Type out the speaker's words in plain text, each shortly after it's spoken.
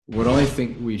What I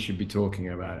think we should be talking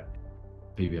about,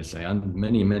 PBSA and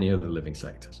many, many other living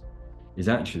sectors, is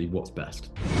actually what's best.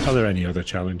 Are there any other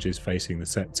challenges facing the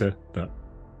sector that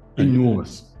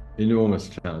Enormous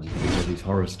challenges. Because these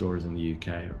horror stories in the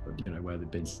UK, where they've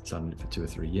been selling it for 2 or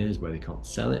 3 years, where they can't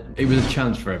sell it. It was a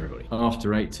challenge for everybody.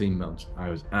 After 18 months, I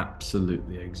was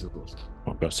absolutely exhausted.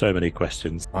 I've got so many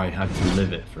questions. I had to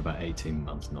live it for about 18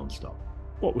 months non-stop.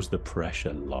 What was the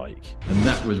pressure like? And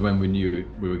that was when we knew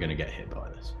we were going to get hit by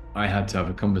this. I had to have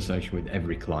a conversation with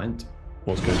every client.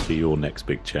 What's going to be your next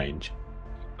big change?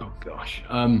 Oh gosh.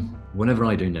 Whatever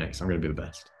I do next, I'm going to be the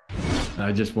best.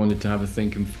 I just wanted to have a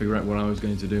think and figure out what I was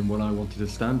going to do and what I wanted to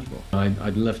stand for.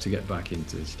 I'd love to get back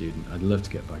into student. I'd love to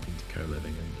get back into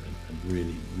co-living and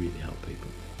really, really help people.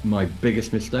 My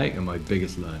biggest mistake and my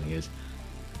biggest learning is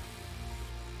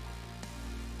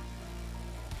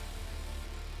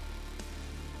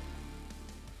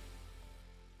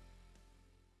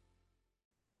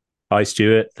Hi,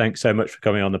 Stewart. Thanks so much for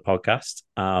coming on the podcast.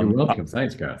 you're welcome.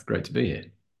 Thanks, Gareth. Great to be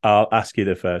here. I'll ask you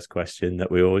the first question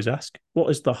that we always ask. What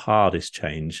is the hardest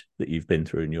change that you've been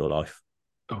through in your life?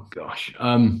 Oh gosh.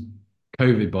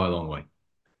 COVID by a long way.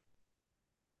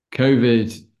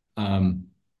 COVID,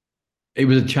 it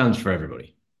was a challenge for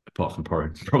everybody, apart from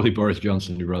probably Boris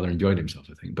Johnson, who rather enjoyed himself,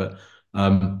 I think. But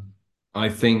I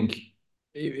think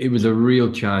it was a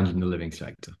real challenge in the living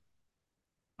sector.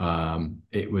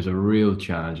 It was a real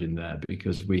challenge in there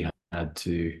because we had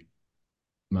to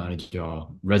manage our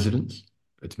residents,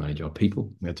 we had to manage our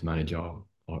people, we had to manage our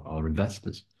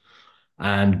investors.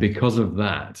 And because of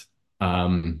that,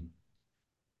 I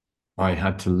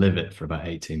had to live it for about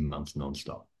 18 months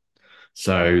non-stop.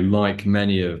 So like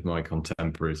many of my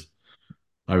contemporaries,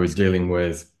 I was dealing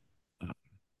with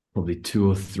probably 2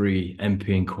 or 3 MP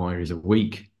inquiries a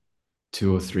week,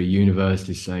 2 or 3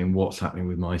 universities saying, what's happening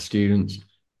with my students?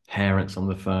 Parents on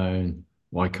the phone,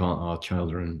 why can't our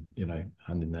children,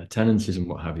 hand in their tenancies and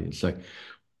what have you. So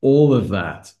all of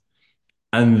that.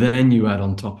 And then you add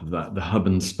on top of that the hub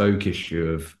and spoke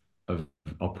issue of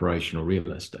operational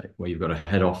real estate, where you've got a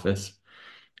head office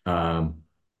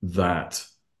that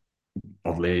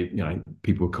obviously,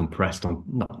 people are compressed on,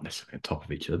 not necessarily on top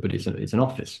of each other, but it's an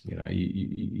office.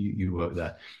 You work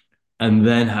there, and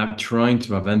then trying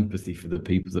to have empathy for the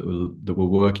people that were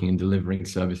working and delivering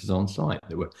services on site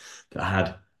that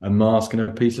had a mask and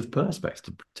a piece of perspex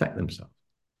to protect themselves.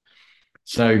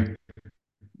 So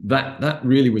that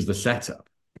really was the setup.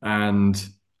 And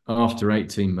after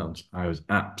 18 months, I was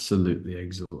absolutely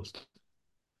exhausted.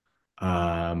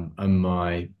 And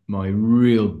my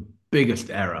real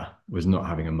biggest error was not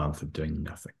having a month of doing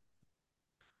nothing.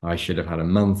 I should have had a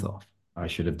month off. I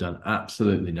should have done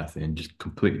absolutely nothing and just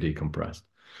completely decompressed.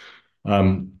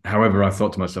 However, I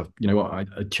thought to myself, you know what,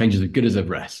 a change is as good as a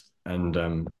rest. And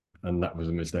that was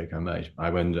a mistake I made.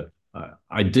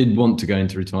 I did want to go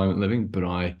into retirement living, but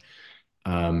I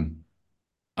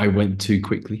went too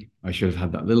quickly. I should have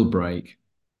had that little break,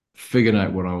 figured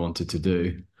out what I wanted to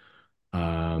do,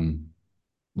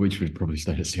 which would probably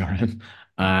stay at CRM,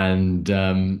 and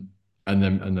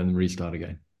then restart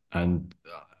again. And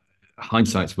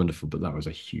hindsight's wonderful, but that was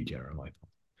a huge error.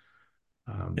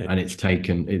 And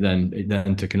it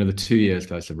then took another 2 years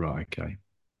till I said, right, okay,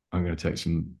 I'm going to take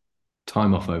some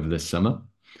time off over this summer.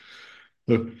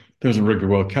 Look, there was a Rugby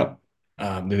World Cup.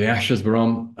 The Ashes were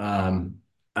on. And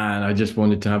I just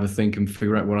wanted to have a think and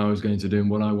figure out what I was going to do and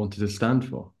what I wanted to stand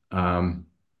for. And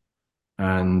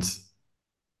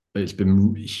it's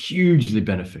been hugely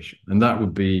beneficial. And that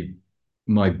would be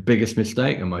my biggest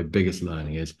mistake and my biggest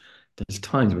learning is there's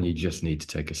times when you just need to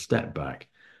take a step back,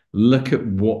 look at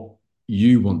what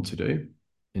you want to do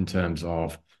in terms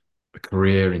of a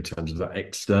career, in terms of that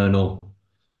external,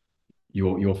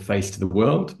 your face to the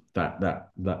world,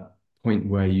 that point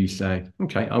where you say,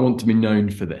 okay, I want to be known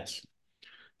for this.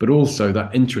 But also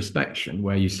that introspection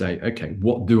where you say, okay,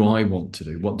 what do I want to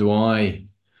do?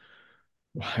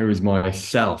 How is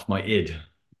myself, my id,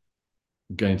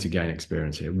 going to gain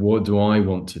experience here? What do I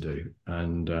want to do?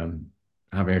 And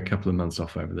having a couple of months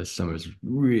off over this summer has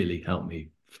really helped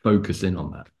me focus in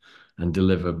on that and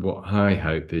deliver what I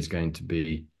hope is going to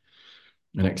be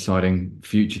an exciting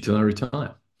future till I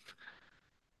retire.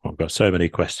 I've got so many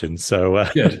questions. So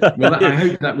Good. Well, I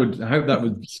hope that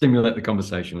would stimulate the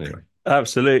conversation anyway.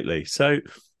 absolutely. So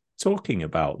talking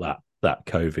about that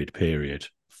COVID period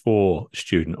for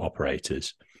student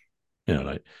operators,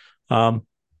 I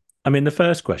mean, the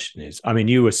first question is, I mean,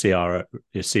 you were CEO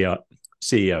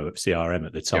of CRM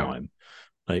at the time.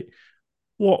 Yeah. Like,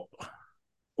 what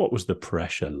was the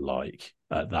pressure like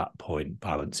at that point,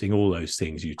 balancing all those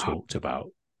things you talked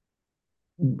about?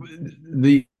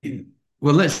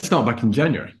 Well, let's start back in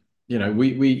January.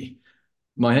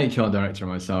 my HR director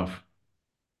and myself,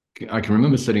 I can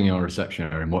remember sitting in our reception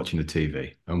area and watching the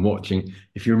TV and watching,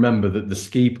 if you remember, the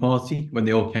ski party when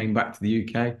they all came back to the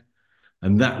UK.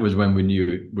 And that was when we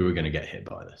knew we were going to get hit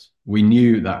by this. We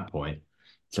knew at that point.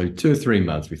 So 2 or 3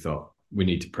 months, we thought we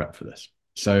need to prep for this.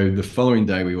 So the following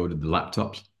day, we ordered the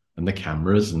laptops and the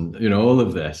cameras and all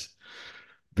of this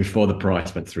before the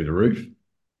price went through the roof,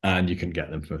 and you couldn't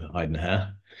get them for hide and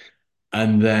hair.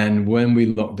 And then when we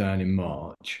locked down in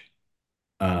March,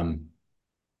 um,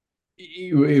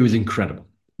 it was incredible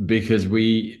because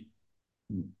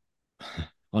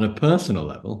on a personal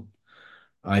level,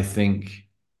 I think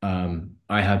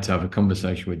I had to have a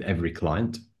conversation with every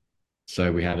client.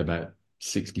 So we had about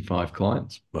 65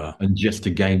 clients, Well, and just to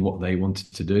gain what they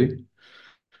wanted to do,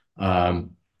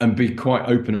 and be quite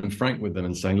open and frank with them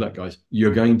and saying, look, guys,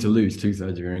 you're going to lose 2/3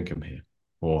 of your income here,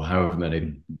 or however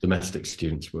many domestic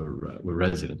students were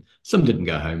resident. Some didn't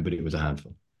go home, but it was a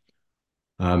handful.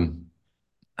 Um,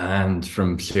 and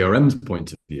from CRM's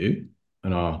point of view,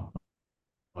 and our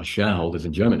shareholders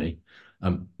in Germany,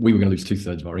 we were going to lose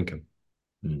 2/3 of our income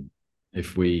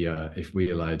if we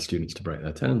allowed students to break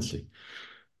their tenancy.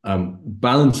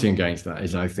 Balancing against that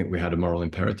is, I think we had a moral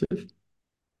imperative.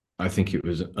 I think it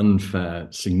was unfair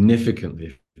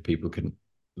significantly if people couldn't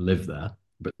live there,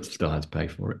 but still had to pay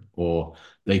for it, or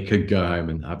they could go home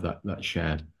and have that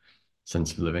shared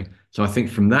sense of living. So I think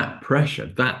from that pressure,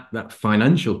 that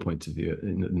financial point of view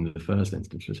in the first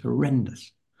instance was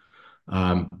horrendous,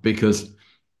 because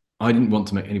I didn't want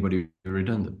to make anybody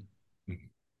redundant,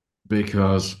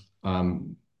 because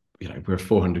we're a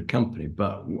 400 company,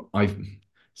 but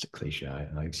it's a cliche,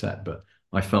 I accept, but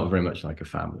I felt very much like a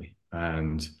family,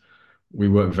 and we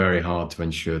worked very hard to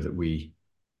ensure that we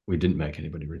didn't make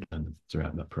anybody redundant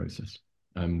throughout that process.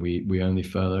 And we only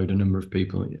furloughed a number of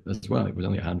people as well. It was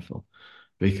only a handful,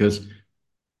 because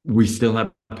we still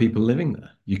had people living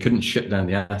there. You couldn't shut down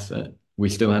the asset. We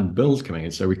still had bills coming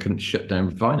in, so we couldn't shut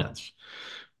down finance.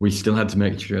 We still had to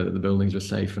make sure that the buildings were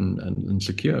safe and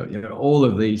secure. All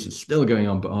of these are still going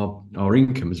on, but our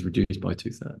income is reduced by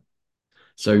 2/3.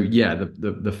 So yeah,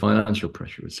 the financial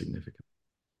pressure was significant.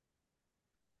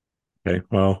 okay.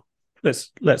 Well,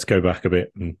 let's go back a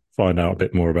bit and find out a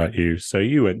bit more about you. So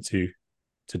you went to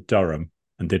Durham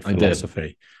and did I did.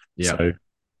 philosophy. Yeah. So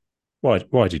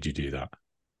why did you do that?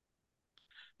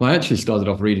 Well, I actually started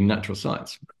off reading natural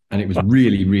science, and it was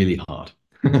really, really hard.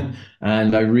 And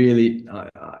I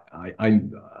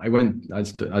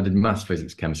did maths,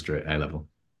 physics, chemistry at A level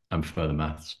and further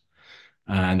maths.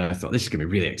 And I thought, this is going to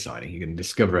be really exciting. You're going to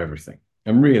discover everything.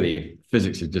 And really,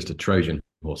 physics is just a Trojan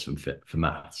horse for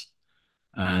maths.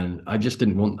 And I just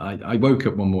didn't want, I woke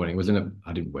up one morning,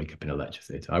 I didn't wake up in a lecture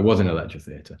theatre. I was in a lecture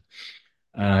theatre.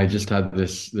 And I just had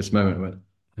this moment where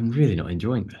I'm really not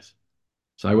enjoying this.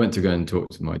 So I went to go and talk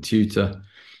to my tutor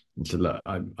and said, look,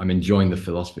 I'm enjoying the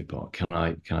philosophy part. Can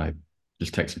I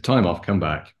just take some time off, come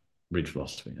back, read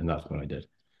philosophy? And that's what I did.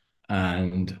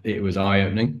 And it was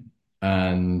eye-opening,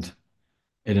 and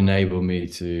it enabled me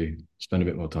to spend a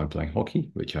bit more time playing hockey,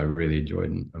 which I really enjoyed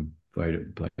and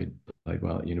played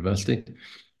well at university.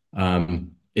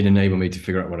 It enabled me to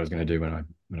figure out what I was going to do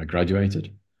when I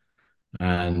graduated.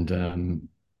 And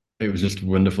it was just a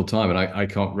wonderful time. And I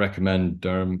can't recommend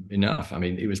Durham enough. I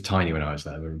mean, it was tiny when I was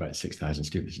there. There were about 6,000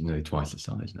 students, nearly twice the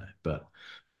size now. But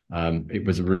it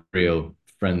was a real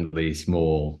friendly,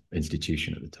 small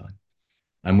institution at the time.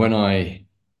 And when I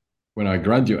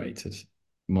graduated,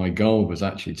 my goal was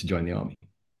actually to join the army.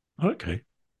 Okay.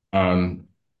 Um,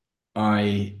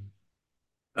 I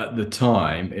At the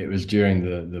time, it was during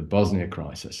the Bosnia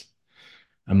crisis,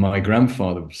 and my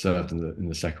grandfather served in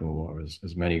the Second World War,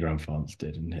 as many grandfathers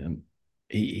did, and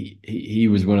he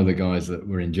was one of the guys that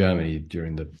were in Germany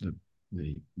during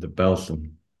the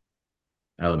Belsen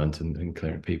element and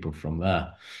clearing people from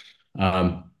there.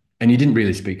 And he didn't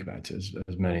really speak about it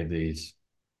as many of these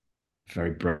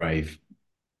very brave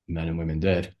men and women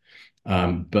did.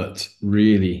 But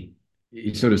really,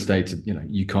 he sort of stated,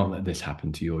 you can't let this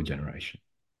happen to your generation.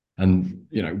 And,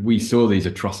 we saw these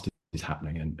atrocities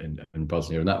happening in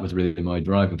Bosnia, and that was really my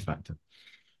driving factor.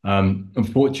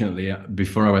 Unfortunately,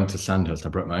 before I went to Sandhurst, I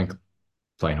broke my ankle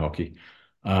playing hockey,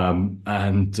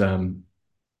 and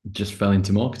just fell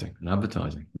into marketing and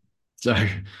advertising. So,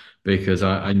 because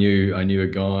I knew a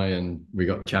guy, and we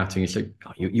got chatting. He said,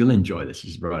 oh, "You'll enjoy this.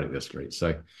 This is right up the street."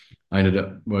 So, I ended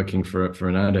up working for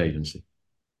an ad agency.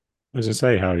 I was going to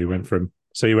say how you went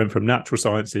from natural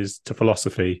sciences to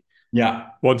philosophy, Yeah,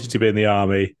 wanted to be in the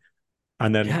army,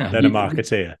 and then yeah, then a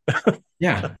marketeer.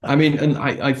 yeah. I mean, and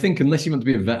I think unless you want to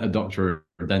be a vet, a doctor,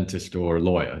 or a dentist, or a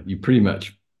lawyer, you pretty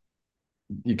much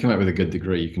you come out with a good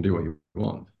degree, you can do what you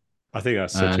want. I think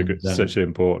that's such a And good, such an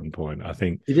important point. I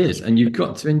think it is, and you've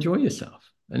got to enjoy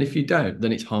yourself. And if you don't,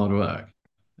 then it's hard work.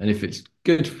 And if it's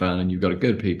good fun and you've got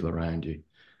good people around you,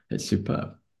 it's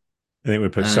superb. we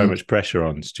put so And much pressure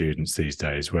on students these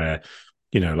days, where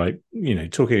like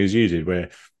talking as you did, where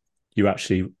you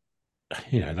actually,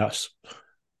 that's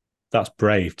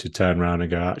brave to turn around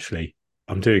and go, actually,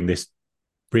 I'm doing this,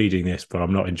 reading this, but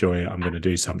I'm not enjoying it. I'm going to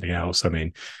do something else. I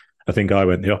mean, I think I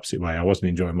went the opposite way. I wasn't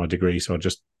enjoying my degree, so I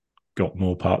just got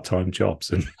more part-time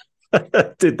jobs and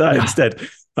did that yeah, instead.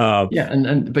 yeah,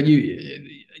 and but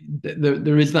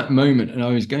there is that moment, and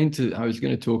I was going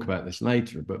to talk about this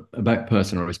later, but about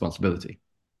personal responsibility.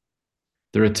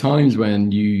 There are times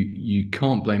when you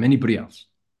can't blame anybody else.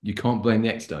 You can't blame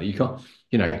the external. You can't,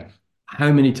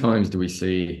 how many times do we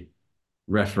see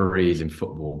referees in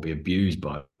football be abused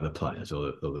by the players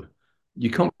you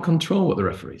can't control what the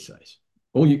referee says.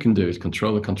 All you can do is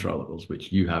control the controllables,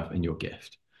 which you have in your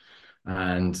gift.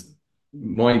 And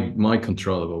my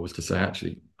controllable was to say,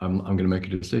 actually, I'm going to make a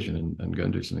decision and go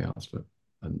and do something else.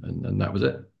 And that was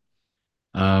it.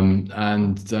 I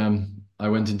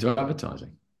went into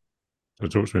advertising. So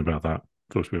talk to me about that.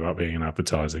 Talk to me about being in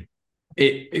advertising.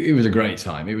 It was a great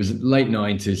time. It was late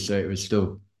 90s, so it was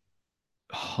still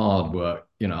hard work.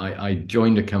 I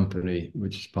joined a company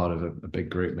which is part of a big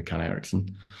group, McCann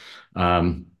Erickson.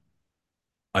 Um,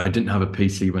 I didn't have a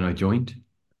PC when I joined.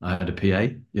 I had a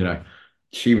PA.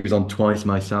 She was on twice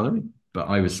my salary, but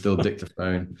I was still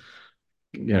dictaphone,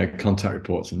 contact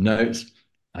reports and notes.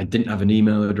 I didn't have an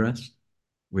email address.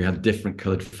 We had different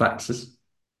colored faxes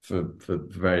for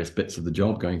various bits of the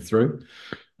job going through.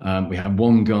 We had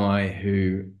one guy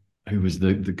who was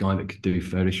the guy that could do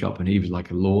Photoshop, and he was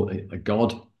like a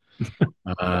god.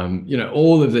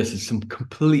 All of this is some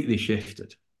completely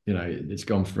shifted. It's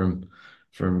gone from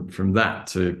that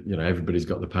to everybody's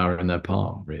got the power in their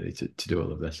palm really to do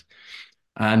all of this.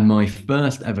 And my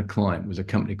first ever client was a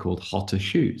company called Hotter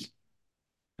Shoes.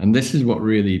 And this is what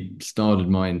really started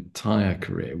my entire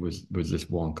career was this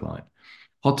one client.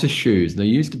 Hotter Shoes, they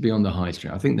used to be on the high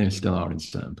street. I think they still are in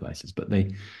certain places, but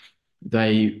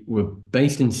they were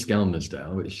based in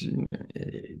Skelmersdale, which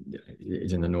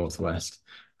is in the northwest,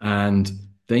 and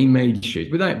they made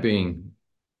shoes without being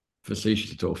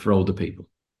facetious at all for older people.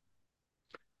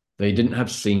 They didn't have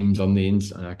seams on the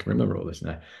inside. I can remember all this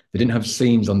now. They didn't have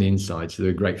seams on the inside, so they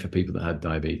were great for people that had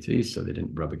diabetes, so they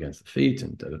didn't rub against the feet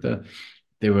and da da da.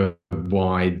 They were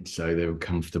wide, so they were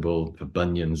comfortable for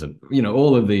bunions and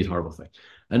all of these horrible things.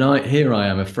 And I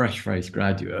am a fresh-faced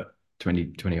graduate,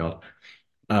 20 odd,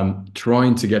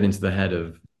 trying to get into the head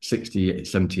of 60,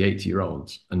 70,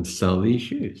 80-year-olds and sell these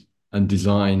shoes and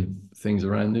design things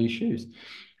around these shoes.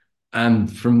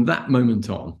 And from that moment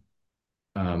on,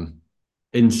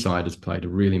 inside has played a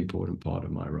really important part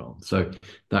of my role. So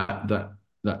that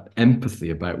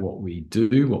empathy about what we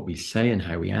do, what we say, and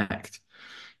how we act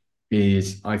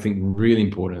is, I think, really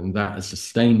important, and that has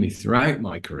sustained me throughout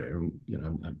my career.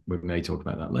 And we may talk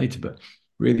about that later, but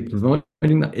really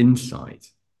providing that insight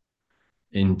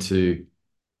into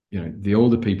the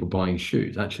older people buying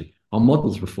shoes. Actually, our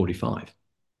models were 45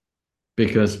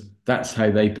 because that's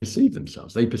how they perceive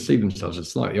themselves. They perceive themselves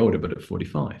as slightly older, but at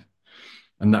 45.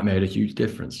 And that made a huge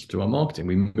difference to our marketing.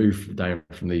 We moved down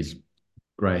from these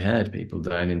grey-haired people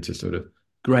down into sort of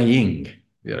greying,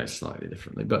 slightly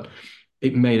differently. But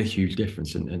it made a huge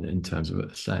difference in terms of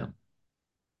a sale.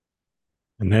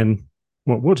 And then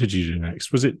what did you do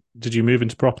next? Did you move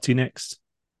into property next?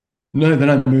 No,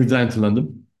 then I moved down to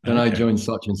London. Then I Okay. joined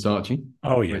Saatchi and Saatchi,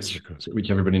 Oh yes, which of course.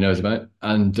 which everybody knows about.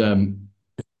 And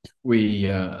we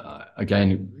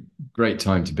again, great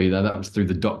time to be there. That was through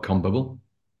the dot-com bubble.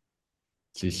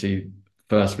 So you see,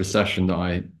 first recession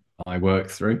that I worked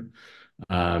through.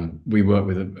 We worked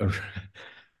with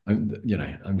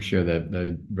I'm sure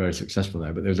they're very successful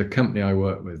now, but there was a company I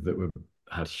worked with that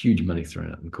had huge money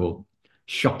thrown at them called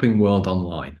Shopping World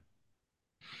Online.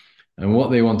 And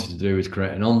what they wanted to do is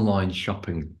create an online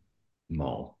shopping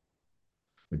mall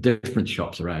with different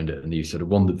shops around it, and you sort of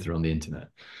wandered through on the internet.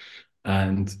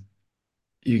 And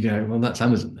you go, well, that's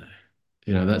Amazon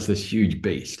there. That's this huge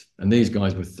beast. And these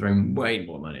guys were throwing way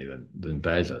more money than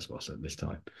Bezos was at this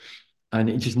time. And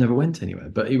it just never went anywhere.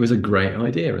 But it was a great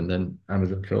idea. And then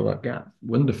Amazon filled that gap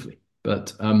wonderfully.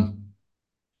 But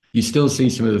you still see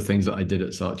some of the things that I did at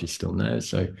Saatchi still now.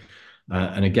 So,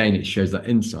 and again, it shows that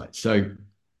insight. So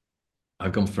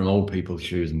I've gone from old people's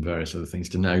shoes and various other things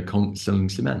to now selling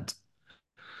cement.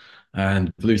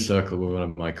 And Blue Circle were one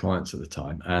of my clients at the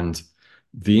time. And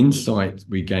the insight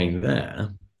we gained there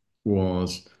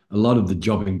was a lot of the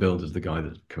jobbing builders, the guy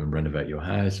that come and renovate your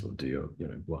house or do your,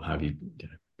 what have you,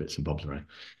 bits and bobs around.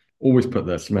 always put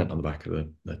their cement on the back of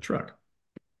their truck.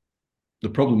 The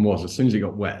problem was, as soon as it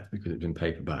got wet, because it was in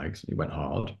paper bags, it went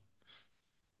hard,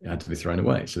 it had to be thrown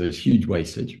away. So there's huge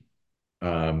wastage.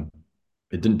 Um,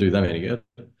 it didn't do them any good.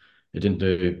 It didn't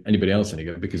do anybody else any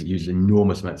good because it used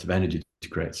enormous amounts of energy to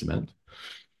create cement.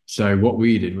 So what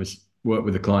we did was work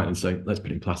with the client and say, let's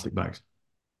put in plastic bags.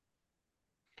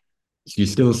 So you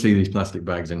still see these plastic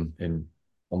bags in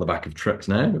on the back of trucks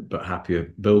now, but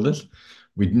happier builders.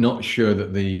 We're not sure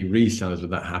that the resellers were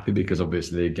that happy because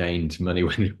obviously they gained money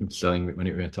when it was selling when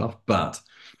it went off. But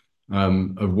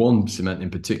of one cement in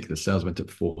particular, sales went up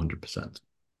 400%.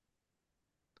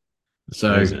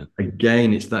 So Amazing.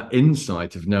 again, it's that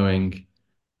insight of knowing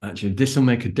actually this will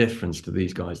make a difference to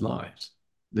these guys' lives.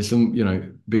 This will,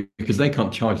 because they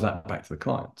can't charge that back to the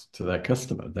client, to their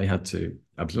customer. They had to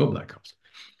absorb that cost.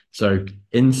 So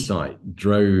insight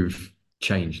drove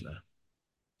change there,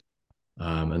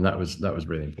 and that was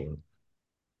really important.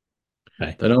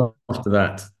 Okay. Then after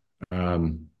that,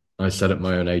 I set up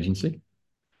my own agency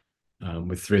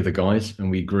with three of the guys, and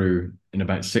we grew in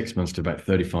about 6 months to about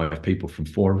 35 people from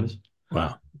four of us.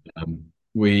 Wow.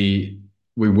 We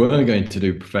were going to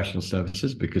do professional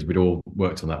services because we'd all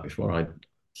worked on that before. I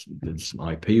did some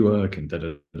IP work and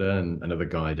and another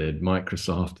guy did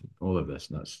Microsoft, all of this.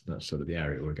 And that's sort of the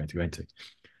area we're going to go into.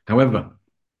 However,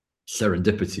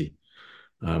 serendipity.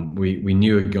 We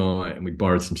knew a guy and we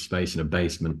borrowed some space in a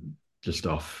basement just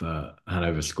off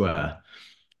Hanover Square,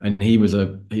 and he was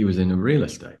in a real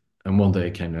estate. And one day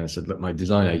he came down and said, "Look, my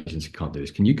design agency can't do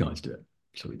this. Can you guys do it?"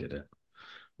 So we did it.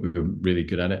 We were really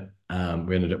good at it.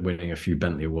 We ended up winning a few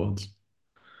Bentley Awards,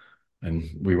 and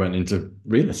we went into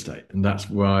real estate, and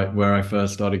that's where I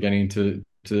first started getting into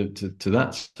to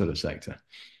that sort of sector.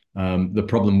 The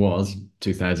problem was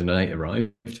 2008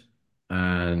 arrived,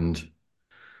 and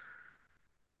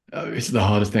it's the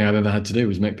hardest thing I've ever had to do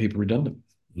was make people redundant.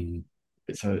 Mm.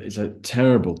 It's a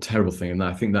terrible, terrible thing, and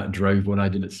I think that drove what I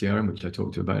did at CRM, which I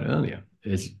talked about earlier.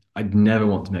 Is I'd never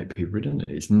want to make people redundant.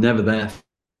 It's never there.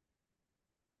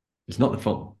 It's not the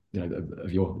fault,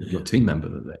 of your team member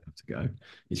that they have to go.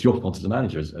 It's your fault as the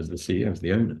manager, as the CEO, as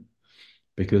the owner,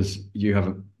 because you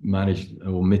haven't managed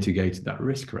or mitigated that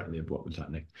risk correctly of what was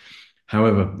happening.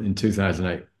 However, in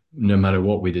 2008, no matter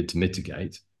what we did to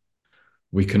mitigate,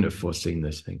 we couldn't have foreseen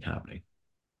this thing happening.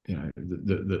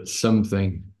 That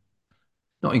something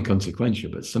not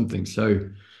inconsequential, but something so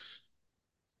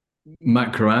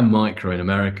macro and micro in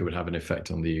America would have an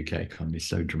effect on the UK economy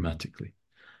so dramatically.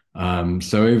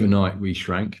 So overnight we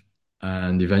shrank,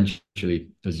 and eventually,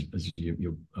 as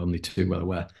you're only too well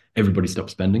aware, everybody stopped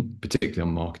spending, particularly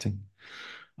on marketing.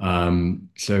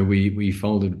 So we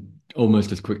folded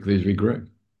almost as quickly as we grew.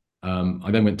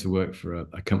 I then went to work for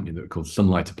a company that were called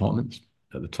Sunlight Apartments.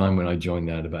 At the time when I joined,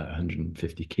 they had about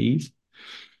 150 keys.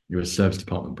 You're a service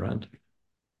department brand.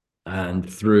 And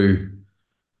through,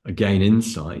 again,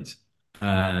 insight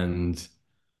and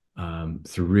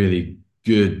through really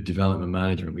good development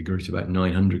management, we grew to about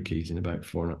 900 keys in about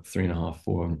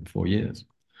 3.5, 4 years.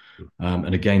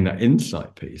 And again, that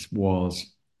insight piece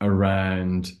was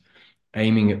around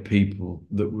aiming at people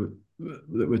that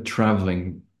were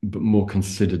traveling, but more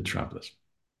considered travelers.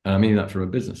 And I mean that from a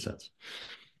business sense.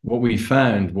 What we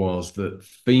found was that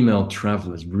female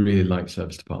travelers really like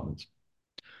service departments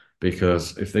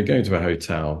because if they go to a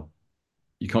hotel,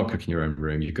 you can't cook in your own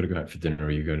room. You've got to go out for dinner, or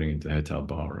you're going into a hotel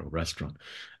bar or a restaurant.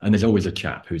 And there's always a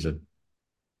chap who's a,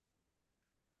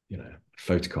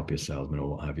 photocopier salesman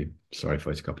or what have you. Sorry,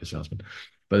 photocopier salesman.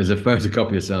 But there's a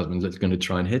photocopier salesman that's going to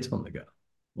try and hit on the girl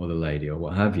or the lady or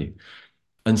what have you.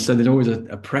 And so there's always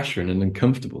a pressure and an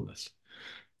uncomfortableness.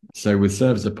 So with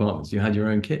service apartments, you had your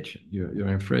own kitchen, your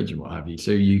own fridge and what have you. So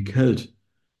you could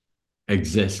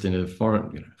exist in a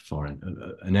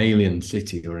an alien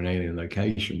city or an alien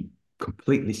location,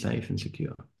 completely safe and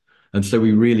secure. And so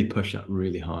we really push that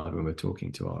really hard when we're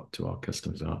talking to our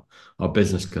customers, our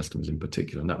business customers in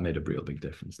particular, and that made a real big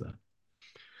difference there.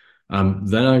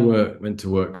 Then I went to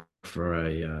work for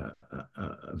a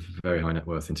very high net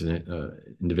worth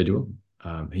individual.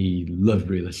 He loved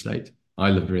real estate. I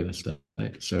loved real estate,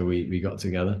 so we got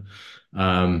together.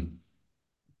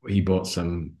 He bought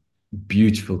some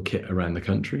beautiful kit around the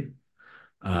country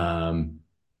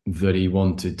that he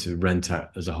wanted to rent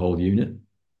out as a whole unit,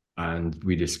 and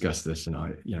we discussed this. And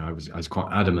I was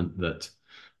quite adamant that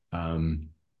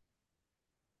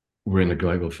we're in a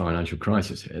global financial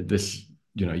crisis here.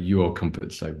 Your company,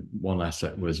 so one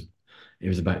asset was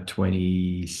about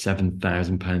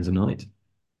 £27,000 a night.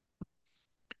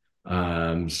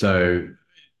 So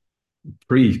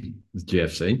pre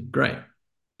GFC, great.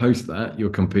 Post that, you're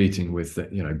competing with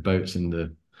boats in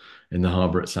the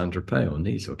harbour at Saint Tropez or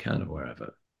Nice or Cannes or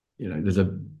wherever. there's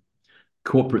a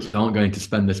corporates aren't going to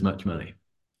spend this much money.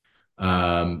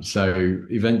 So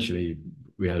eventually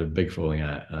we had a big falling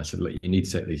out. And I said, look, you need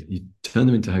to take these, you turn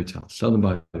them into hotels, sell them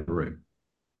by the room,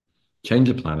 change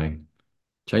the planning,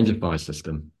 change the fire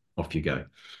system, off you go.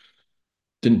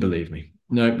 Didn't believe me.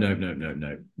 No, no, no, no,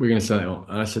 no. We're going to sell it all.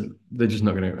 And I said, they're just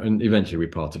not going to. And eventually we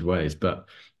parted ways. But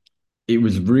it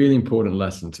was a really important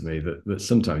lesson to me that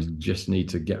sometimes you just need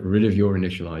to get rid of your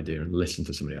initial idea and listen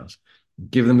to somebody else.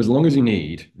 Give them as long as you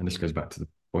need. And this goes back to the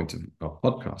point of our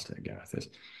podcast here, Gareth, is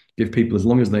give people as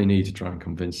long as they need to try and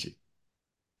convince you.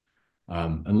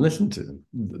 And listen to them.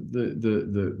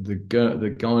 The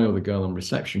guy or the girl on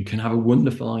reception can have a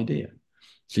wonderful idea.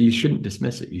 So you shouldn't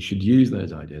dismiss it. You should use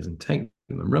those ideas and take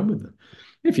them and run with them.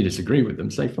 If you disagree with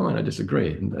them, say, fine, I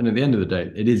disagree. And at the end of the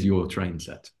day, it is your train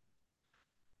set.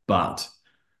 But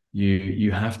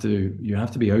you have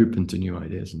to be open to new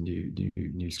ideas and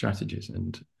new strategies.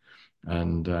 And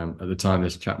at the time,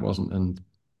 this chap wasn't, and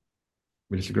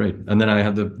we disagreed. And then I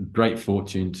had the great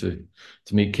fortune to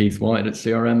meet Keith White at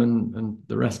CRM, and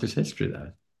the rest is history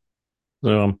there.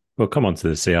 So we'll come on to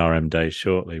the CRM days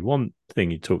shortly. One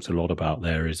thing you talked a lot about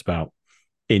there is about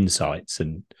insights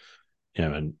and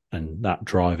and that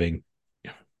driving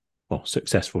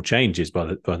successful changes by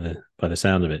the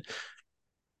sound of it.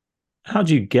 How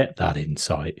do you get that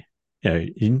insight?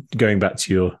 Going back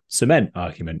to your cement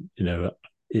argument,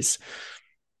 it's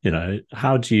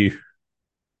how do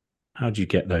you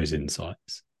get those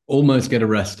insights? Almost get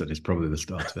arrested is probably the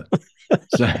start of it.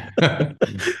 So,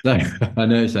 I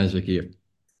know it sounds like you've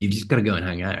just got to go and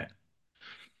hang out.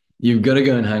 You've got to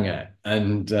go and hang out.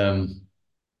 And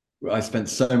I spent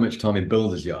so much time in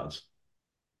builders' yards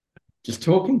just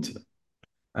talking to them.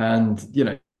 And,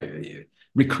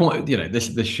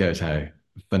 this shows how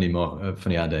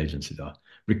funny ad agencies are.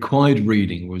 Required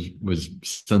reading was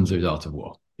Sun Tzu's Art of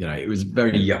War. It was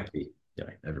very yuppie.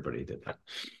 Everybody did that.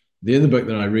 The other book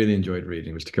that I really enjoyed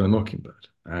reading was To Kill a Mockingbird.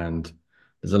 And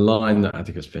there's a line that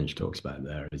Atticus Finch talks about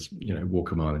there is,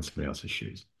 walk a mile in somebody else's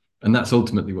shoes. And that's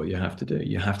ultimately what you have to do.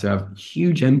 You have to have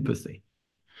huge empathy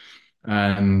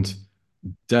and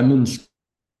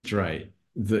demonstrate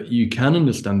that you can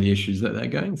understand the issues that they're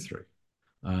going through.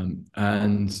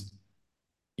 And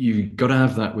you've got to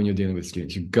have that when you're dealing with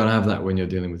students. You've got to have that when you're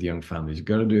dealing with young families. You've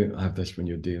got to have this when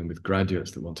you're dealing with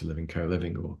graduates that want to live in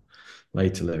co-living or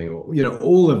later living, or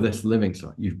all of this living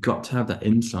side. You've got to have that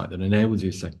insight that enables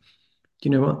you to say,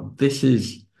 you know what, this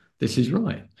is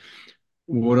right.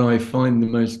 What I find the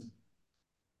most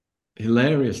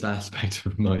hilarious aspect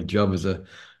of my job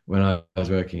when I was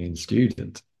working in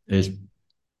student is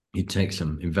you take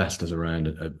some investors around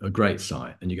a great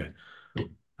site and you go,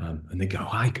 and they go, oh,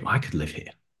 I could live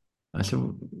here. I said,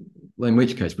 well, in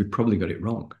which case we probably got it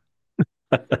wrong.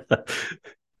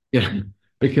 Yeah,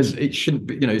 because it shouldn't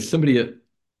be, somebody at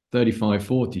 35,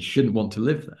 40 shouldn't want to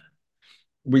live there.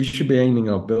 We should be aiming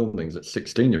our buildings at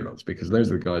 16-year-olds because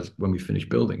those are the guys, when we finish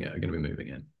building it, are going to be moving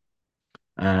in.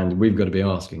 And we've got to be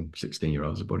asking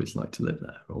 16-year-olds what it's like to live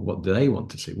there, or what do they want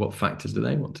to see? What factors do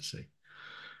they want to see?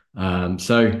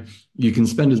 So you can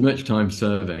spend as much time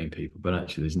surveying people, but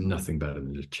actually there's nothing better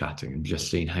than just chatting and just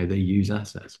seeing how they use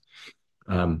assets.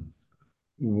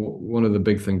 One of the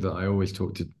big things that I always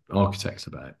talk to architects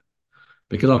about,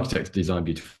 because architects design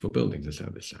beautiful buildings, that's how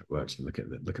this works. You look at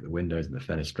the windows and the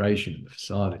fenestration and the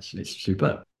facade. It's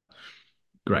superb.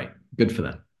 Great, good for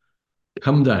them.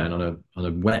 Come down on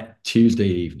a wet Tuesday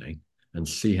evening and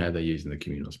see how they're using the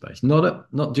communal space.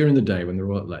 Not during the day when they're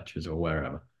all at lectures or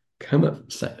wherever. Come up,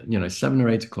 7 or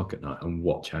 8 o'clock at night and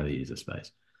watch how they use the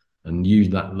space, and use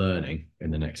that learning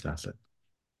in the next asset.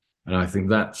 And I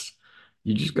think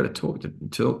you just got to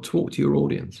talk to your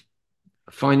audience.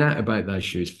 Find out about their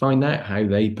shoes. Find out how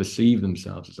they perceive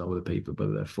themselves as other people,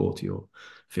 whether they're 40 or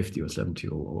 50 or 70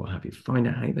 or what have you. Find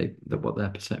out what their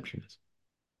perception is.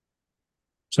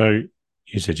 So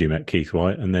you said you met Keith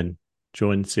White and then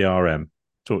joined CRM.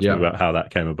 Talk to me about how that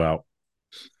came about.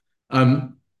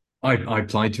 I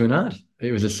applied to an ad.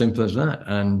 It was as simple as that.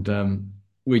 And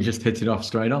we just hit it off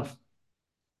straight off.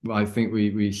 I think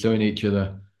we saw in each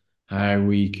other how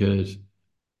we could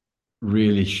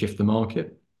really shift the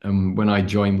market. And when I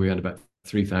joined, we had about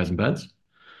 3,000 beds.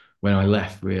 When I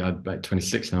left, we had about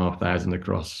 26,500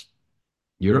 across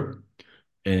Europe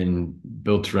in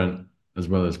build to rent, as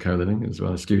well as co-living, as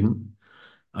well as student.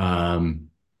 And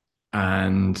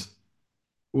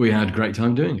we had a great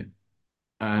time doing it.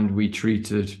 And we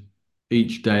treated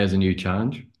each day as a new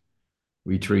challenge.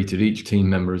 We treated each team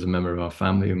member as a member of our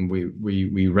family. And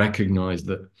we recognized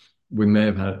that we may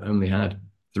have only had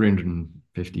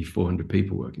 350, 400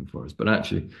 people working for us, but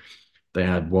actually they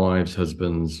had wives,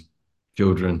 husbands,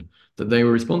 children that they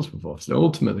were responsible for. So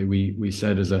ultimately, we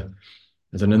said as an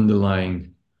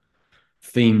underlying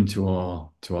theme to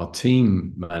our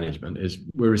team management is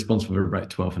we're responsible for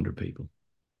about 1,200 people.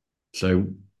 So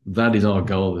that is our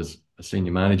goal as a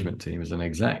senior management team, as an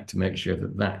exec, to make sure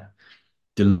that that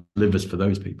delivers for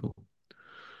those people.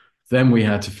 Then we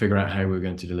had to figure out how we were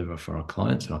going to deliver for our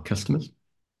clients and our customers.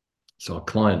 So our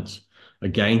clients,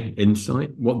 again,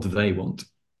 insight, what do they want?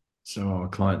 So our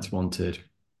clients wanted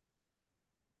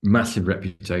massive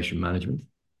reputation management.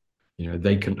 You know,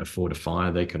 they couldn't afford a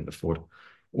fire, they couldn't afford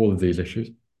all of these issues.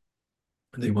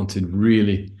 They wanted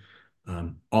really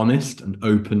honest and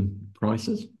open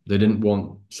prices. They didn't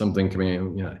want something coming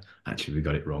in, you know, actually we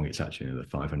got it wrong. It's actually the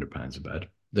 £500 a bed.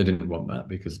 They didn't want that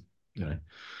because, you know,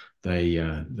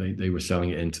 they were selling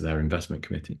it into their investment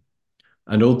committee.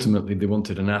 And ultimately they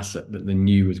wanted an asset that they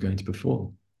knew was going to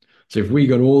perform. So if we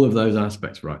got all of those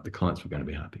aspects right, the clients were going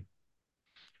to be happy.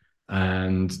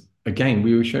 And again,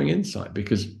 we were showing insight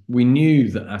because we knew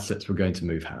that assets were going to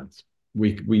move hands.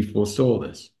 We foresaw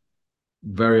this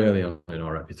very early on in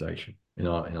our reputation, in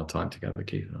our time together,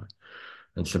 Keith and I.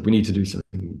 And so we need to do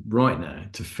something right now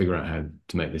to figure out how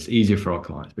to make this easier for our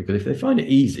clients. Because if they find it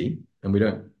easy and we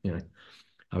don't, you know,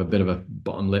 have a bit of a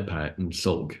bottom lip out and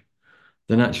sulk,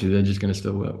 then actually they're just going to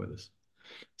still work with us.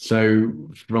 So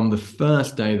from the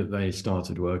first day that they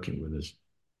started working with us,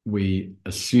 we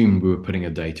assumed we were putting a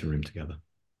data room together.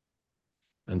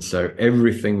 And so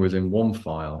everything was in one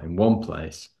file, in one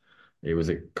place. It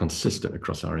was consistent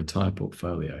across our entire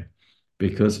portfolio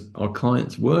because our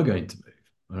clients were going to move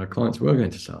and our clients were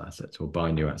going to sell assets or buy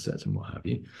new assets and what have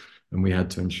you. And we had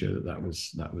to ensure that that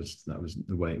was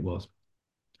the way it was.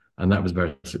 And that was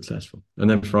very successful. And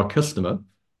then for our customer,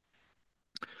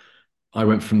 I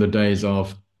went from the days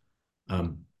of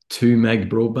 2 meg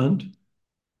broadband,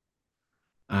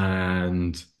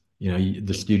 and you know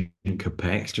the student could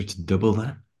pay extra to double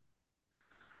that,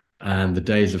 and the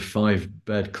days of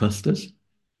 5-bed clusters,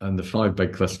 and the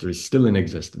 5-bed cluster is still in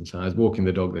existence. I was walking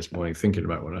the dog this morning thinking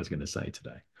about what I was going to say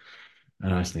today,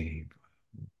 and I was thinking,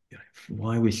 you know,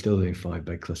 why are we still doing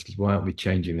 5-bed clusters? Why aren't we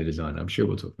changing the design? I'm sure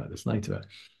we'll talk about this later.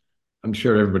 I'm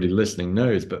sure everybody listening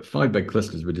knows, but 5-bed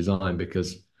clusters were designed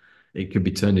because it could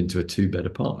be turned into a 2-bed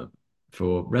apartment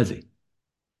for resi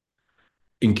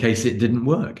in case it didn't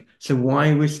work. So why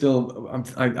are we still?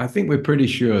 I think we're pretty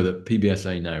sure that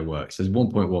PBSA now works. There's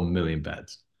 1.1 million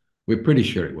beds. We're pretty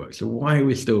sure it works. So why are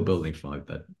we still building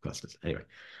 5-bed clusters? Anyway,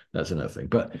 that's another thing.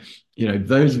 But you know,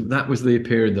 that was the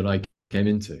period that I came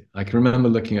into. I can remember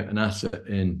looking at an asset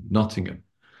in Nottingham.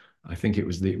 I think it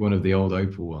was one of the old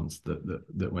Opal ones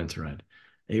that went around.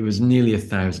 It was nearly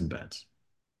 1,000 beds,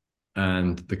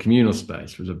 and the communal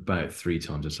space was about 3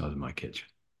 times the size of my kitchen.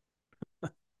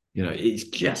 You know, it's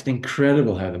just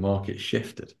incredible how the market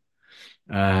shifted.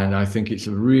 And I think it's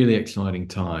a really exciting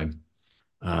time,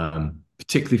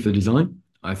 particularly for design.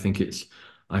 I think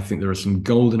there are some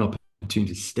golden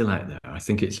opportunities still out there. I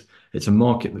think it's a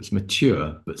market that's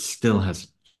mature, but still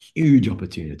has huge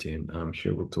opportunity. And I'm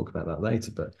sure we'll talk about that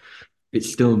later, but it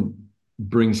still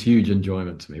brings huge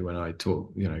enjoyment to me when I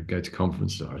talk, you know, go to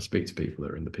conferences or I speak to people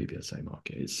that are in the PBSA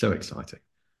market. It's so exciting.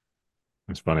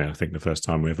 It's funny. I think the first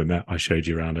time we ever met, I showed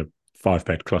you around a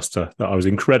 5-bed cluster that I was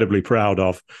incredibly proud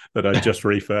of that I just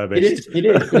refurbished. It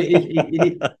is,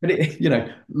 but you know,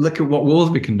 look at what walls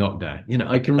we can knock down. You know,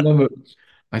 I can remember,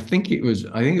 I think it was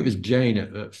Jane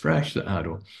at Fresh that had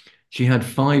one. She had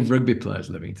 5 rugby players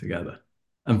living together.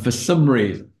 And for some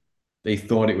reason, they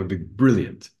thought it would be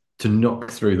brilliant to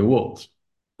knock through the walls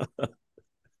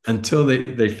until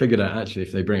they figured out actually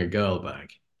if they bring a girl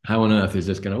back, how on earth is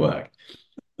this going to work?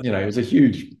 You know, it was a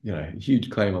huge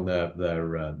claim on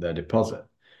their deposit,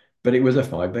 but it was a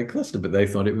 5-bed cluster. But they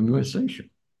thought it would be more social.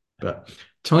 But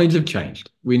times have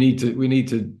changed. We need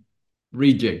to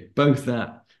rejig both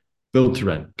that build to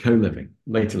rent, co-living,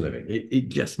 later living. It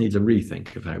just needs a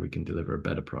rethink of how we can deliver a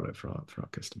better product for our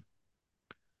customer.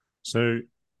 So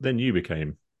then you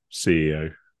became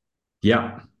CEO.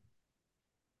 Yeah.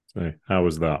 So how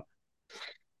was that?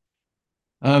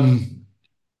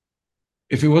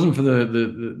 If it wasn't for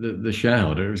the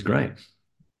shareholder, it was great.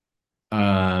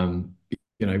 Um,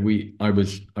 you know, I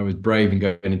was brave in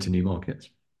going into new markets.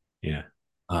 Yeah.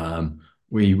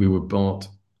 We were bought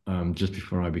just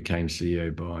before I became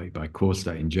CEO by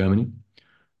Corestate in Germany,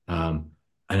 and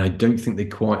I don't think they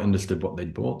quite understood what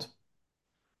they'd bought,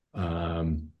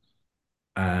 and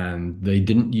they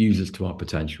didn't use us to our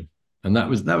potential, and that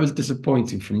was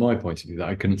disappointing from my point of view that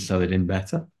I couldn't sell it in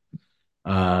better.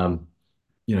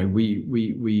 You know,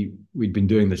 we'd been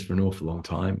doing this for an awful long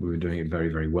time. We were doing it very,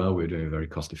 very well. We were doing it very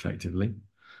cost effectively.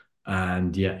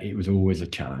 And yet it was always a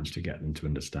challenge to get them to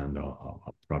understand our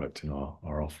product and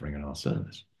our offering and our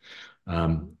service.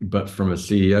 But from a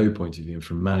CEO point of view, and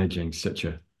from managing such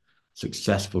a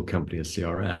successful company as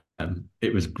CRM,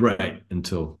 it was great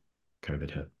until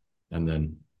COVID hit. And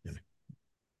then,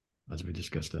 as we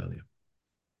discussed earlier.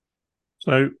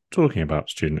 So, talking about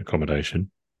student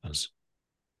accommodation, as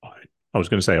I was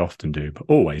going to say often do, but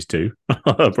always do,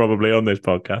 probably on this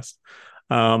podcast,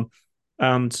 and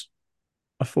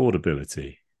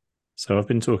affordability. So, I've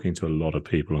been talking to a lot of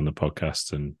people on the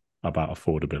podcast and about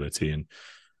affordability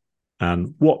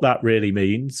and what that really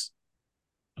means.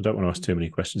 I don't want to ask too many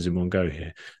questions in one go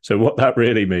here. So, what that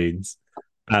really means,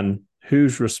 and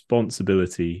whose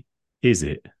responsibility is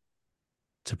it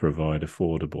to provide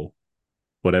affordable,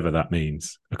 whatever that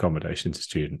means, accommodation to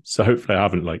students? So hopefully I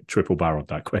haven't like triple barreled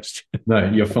that question. No,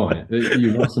 you're fine.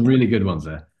 You've got some really good ones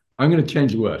there. I'm going to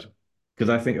change the word because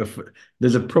I think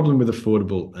there's a problem with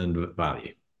affordable and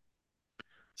value.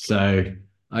 So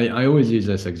I always use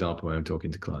this example when I'm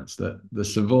talking to clients that the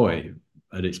Savoy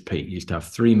at its peak used to have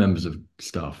 3 members of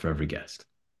staff for every guest.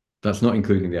 That's not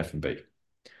including the F&B.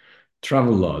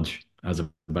 Travel Lodge has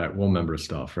about 1 member of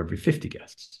staff for every 50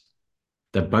 guests.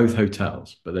 They're both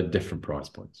hotels, but they're different price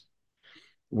points.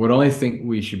 What I think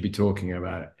we should be talking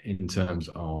about in terms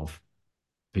of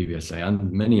PBSA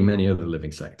and many, many other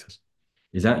living sectors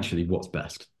is actually what's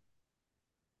best.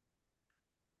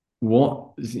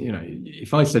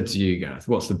 If I said to you, Gareth,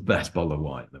 what's the best bottle of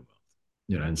wine in the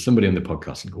world? And somebody on the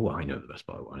podcast would go, well, I know the best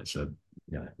bottle of wine. It's a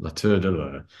Latour de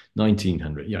la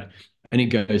 1900, and it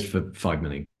goes for 5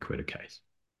 million quid a case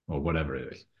or whatever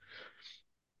it is.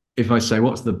 If I say,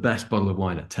 what's the best bottle of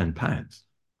wine at £10?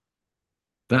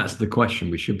 That's the question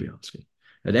we should be asking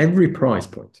at every price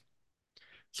point.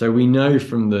 So we know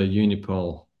from the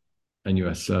Unipol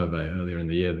NUS survey earlier in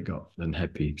the year and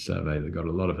HEPI survey that got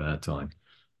a lot of airtime,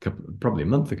 probably a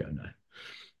month ago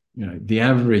now. The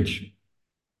average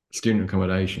student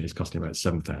accommodation is costing about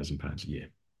 £7,000 a year.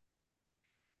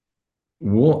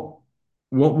 What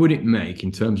would it make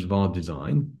in terms of our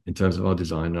design,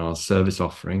 and our service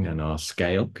offering and our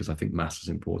scale? Because I think mass is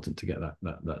important to get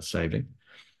that saving.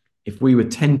 If we were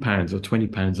 £10 or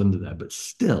 £20 under there, but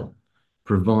still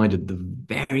provided the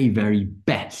very, very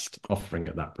best offering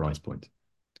at that price point.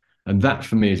 And that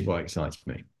for me is what excites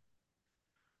me.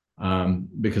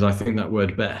 Because I think that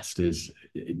word best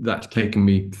that's taken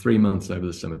me 3 months over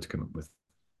the summer to come up with.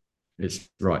 It's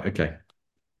right, okay.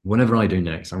 Whatever I do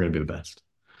next, I'm going to be the best.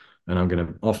 And I'm going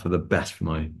to offer the best for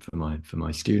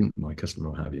my student, my customer,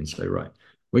 or have you, and say, right,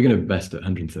 we're going to best at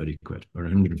 130 quid or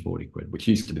 140 quid, which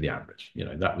used to be the average.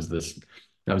 That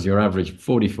was your average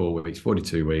 44 weeks,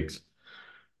 42 weeks,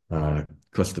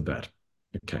 cluster bed.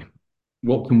 Okay.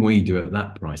 What can we do at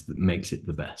that price that makes it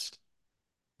the best?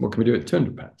 What can we do at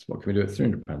 £200? What can we do at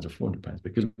 £300 or £400?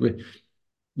 Because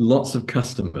lots of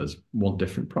customers want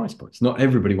different price points. Not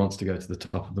everybody wants to go to the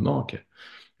top of the market.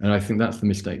 And I think that's the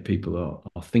mistake people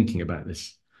are thinking about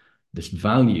this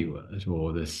value word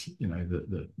or this,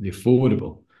 the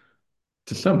affordable.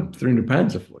 To some, £300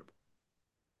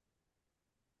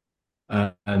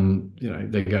 affordable. And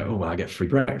they go, oh, well, I get free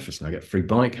breakfast and I get free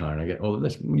bike hire and I get all of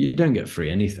this. You don't get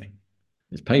free anything.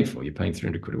 It's paid for. You're paying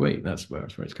 300 quid a week. That's where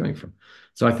it's coming from.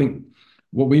 So I think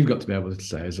what we've got to be able to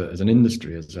say as an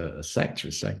industry, as a sector,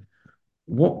 is say,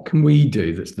 what can we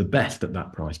do that's the best at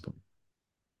that price point?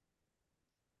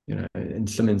 In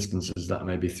some instances that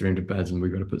may be 300 beds and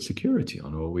we've got to put security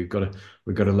on, or we've got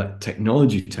to let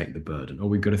technology take the burden, or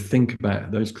we've got to think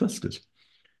about those clusters.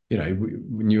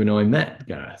 When you and I met,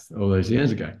 Gareth, all those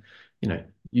years ago, you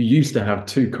used to have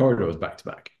 2 corridors back to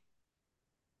back.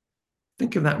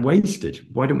 Think of that wastage.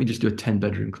 Why don't we just do a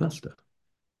 10-bedroom cluster?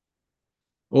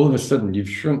 All of a sudden, you've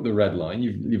shrunk the red line.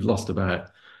 You've lost about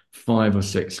 5 or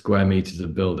 6 square meters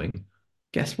of building.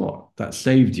 Guess what? That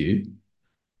saved you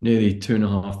nearly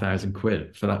 2,500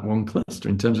 quid for that one cluster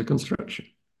in terms of construction.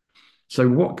 So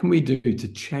what can we do to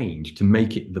change to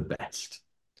make it the best?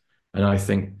 And I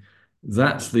think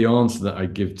that's the answer that I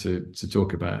give to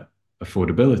talk about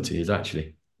affordability is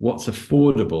actually what's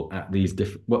affordable at these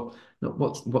different,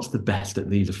 what's the best at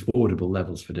these affordable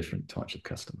levels for different types of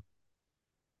customer.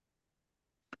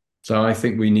 So I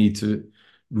think we need to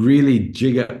really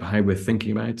jig up how we're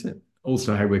thinking about it,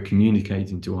 also how we're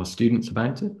communicating to our students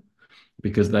about it,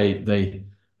 because they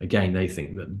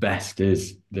think that best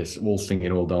is this all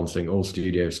singing, all dancing, all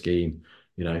studio scheme,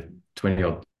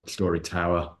 20-odd story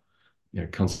tower,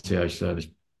 concierge service,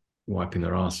 wiping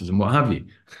their asses and what have you.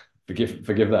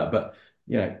 Forgive that, but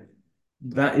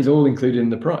that is all included in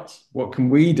the price. What can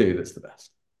we do that's the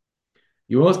best?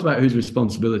 You asked about whose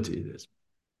responsibility it is.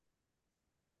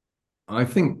 I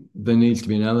think there needs to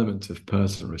be an element of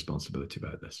personal responsibility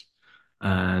about this.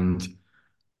 And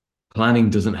planning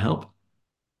doesn't help.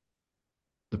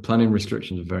 The planning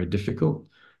restrictions are very difficult.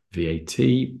 VAT,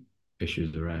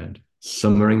 issues around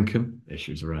summer income,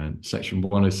 issues around Section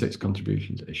 106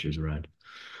 contributions, issues around.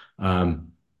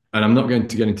 And I'm not going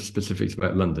to get into specifics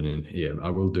about London in here. I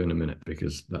will do in a minute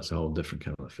because that's a whole different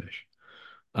kettle of fish.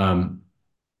 Um,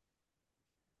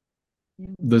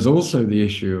 there's also the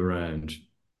issue around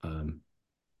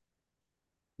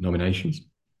nominations,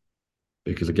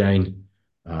 because again,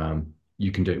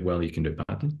 you can do it well, you can do it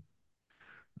badly.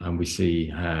 And we see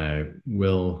how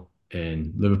Will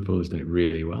in Liverpool has done it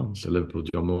really well. So Liverpool,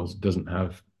 John Moores doesn't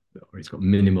have, or it's got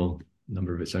minimal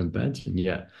number of its own beds, and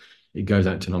yet it goes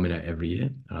out to nominate every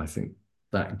year. And I think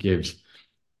that gives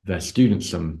their students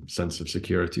some sense of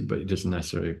security, but it doesn't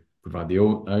necessarily provide the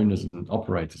owners and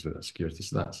operators with that security.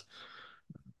 So that's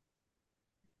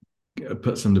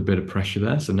puts under a bit of pressure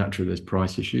there. So naturally, there's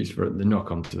price issues for the knock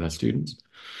on to their students.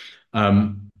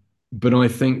 But I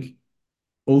think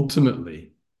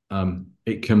ultimately,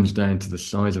 it comes down to the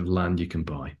size of land you can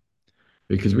buy,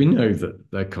 because we know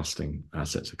that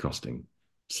assets are costing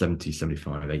 70,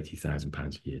 75, 80,000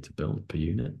 pounds a year to build per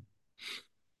unit.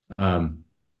 But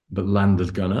land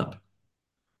has gone up.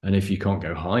 And if you can't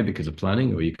go high because of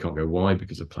planning, or you can't go wide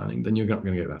because of planning, then you're not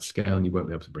going to get that scale and you won't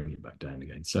be able to bring it back down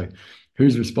again. So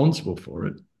who's responsible for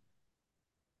it?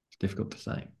 It's difficult to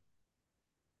say.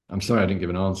 I'm sorry I didn't give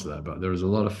an answer there, but there is a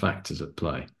lot of factors at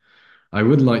play. I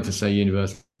would like to say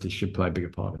universities should play a bigger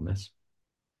part in this.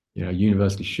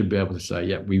 Universities should be able to say,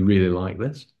 yeah, we really like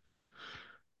this.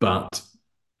 But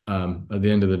at the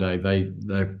end of the day,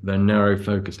 they're narrow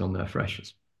focused on their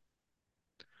freshers.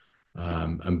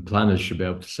 And planners should be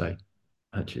able to say,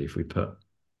 actually, if we put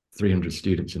 300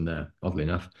 students in there, oddly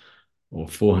enough, or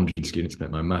 400 students, make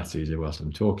my maths easier whilst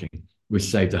I'm talking, we've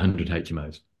saved 100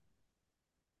 HMOs.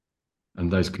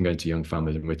 And those can go to young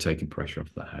families, and we're taking pressure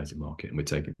off that housing market, and we're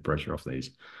taking pressure off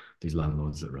these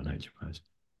landlords that run HMOs.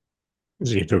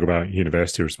 So you talk about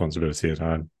university responsibility,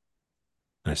 and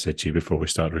I said to you before we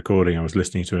started recording, I was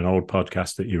listening to an old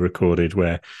podcast that you recorded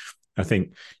where I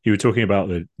think you were talking about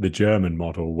the German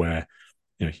model where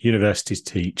universities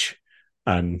teach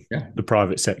and the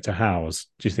private sector house.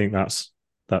 Do you think that's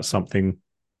something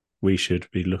we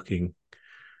should be looking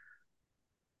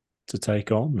to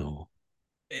take on? Or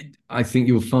I think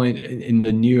you'll find in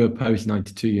the newer post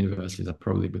 92 universities, I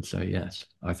probably would say yes.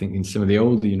 I think in some of the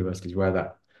older universities where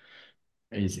that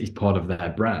is part of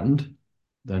their brand,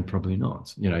 then probably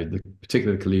not. The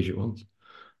particular collegiate ones.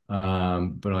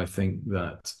 But I think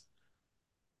that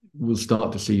we'll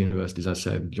start to see universities, as I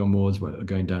said, John Moores are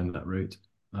going down that route.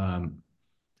 And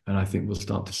I think we'll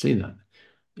start to see that.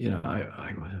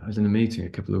 I was in a meeting a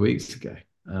couple of weeks ago,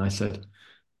 and I said,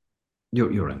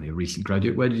 you're only a recent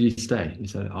graduate. Where did you stay? He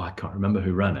said, I can't remember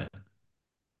who ran it.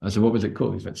 I said, what was it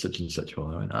called? He went, such and such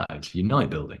hall. I went, it's Unite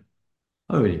Building.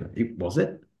 Oh, was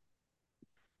it?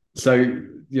 So,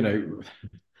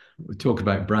 we talk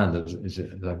about brand, as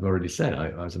I've already said.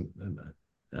 I was an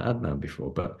ad man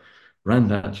before, but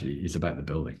brand actually is about the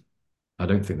building. I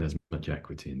don't think there's much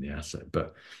equity in the asset.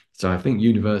 But so I think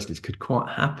universities could quite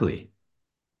happily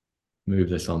move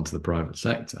this on to the private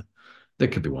sector. They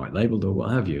could be white labeled or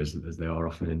what have you, as they are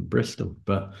often in Bristol.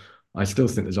 But I still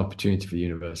think there's opportunity for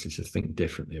universities to think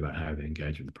differently about how they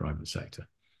engage with the private sector.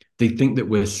 They think that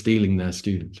we're stealing their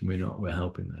students, and we're not. We're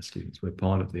helping their students. We're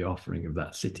part of the offering of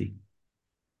that city.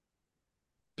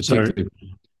 Particularly,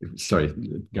 sorry,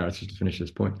 Gareth, just to finish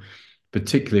this point,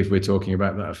 particularly if we're talking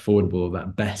about that affordable or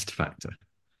that best factor.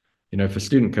 If a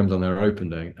student comes on their open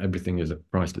day, everything is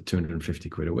priced at 250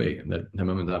 quid a week, and their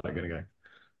mum and dad are going to go,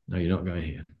 no, you're not going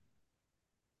here.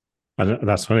 And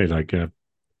that's funny, like it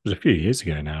was a few years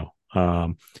ago now.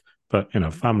 But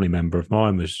a family member of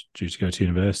mine was due to go to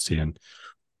university, and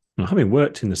having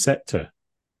worked in the sector,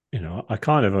 I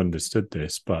kind of understood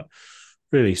this, but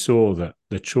really saw that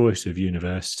the choice of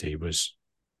university was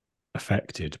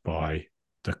affected by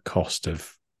the cost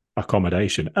of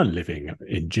accommodation and living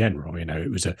in general. It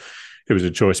was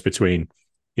a choice between,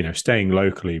 staying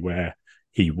locally where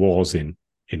he was in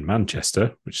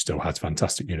Manchester, which still has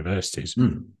fantastic universities,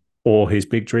 or his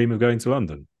big dream of going to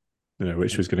London,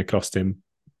 which was going to cost him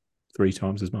 3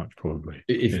 times as much, probably.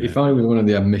 If I were one of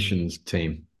the admissions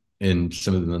team in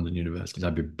some of the London universities,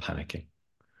 I'd be panicking.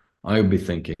 I would be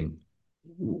thinking,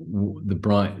 we're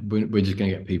just going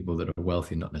to get people that are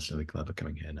wealthy, not necessarily clever,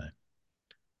 coming here now.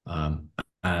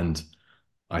 And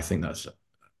I think that's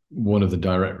one of the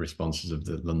direct responses of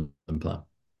the London plan.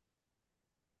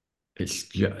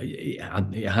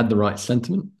 It had the right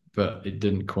sentiment, but it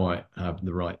didn't quite have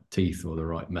the right teeth or the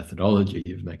right methodology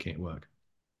of making it work.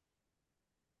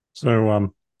 So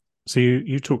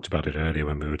you talked about it earlier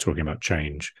when we were talking about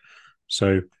change.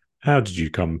 So how did you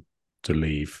come to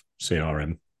leave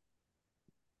CRM?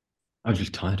 I was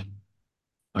just tired.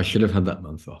 I should have had that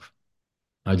month off.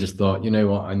 I just thought, you know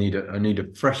what, I need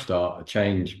a fresh start, a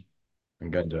change,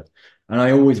 and go and do it. And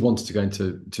I always wanted to go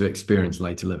into to experience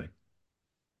later living.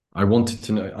 I wanted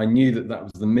to know. I knew that that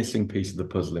was the missing piece of the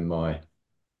puzzle in my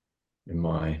in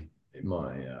my.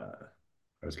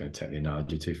 I was going to take the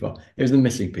analogy too far. It was the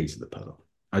missing piece of the puzzle.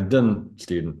 I'd done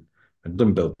student, I'd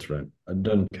done build to rent, I'd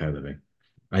done co-living.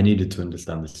 I needed to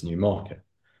understand this new market,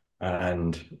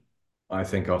 and I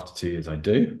think after 2 years, I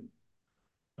do.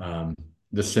 Um,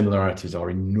 the similarities are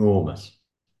enormous.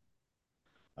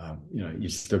 You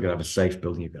still got to have a safe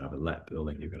building, you've got to have a let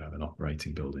building, you've got to have an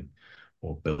operating building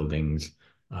or buildings.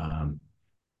 Um,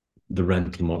 the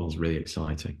rental model is really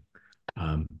exciting.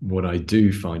 What I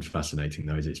do find fascinating,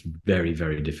 though, is it's very,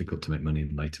 very difficult to make money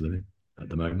in later living at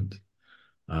the moment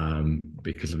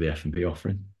because of the F&B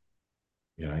offering.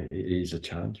 It is a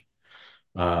challenge.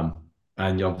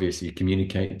 And obviously, you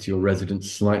communicate to your residents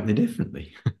slightly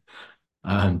differently.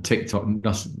 TikTok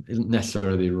isn't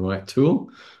necessarily the right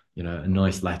tool. A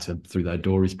nice letter through their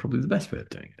door is probably the best way of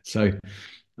doing it.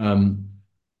 Um,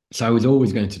 so I was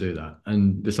always going to do that,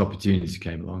 and this opportunity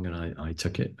came along, and I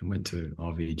took it and went to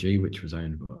RVG, which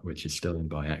is still owned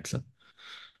by AXA.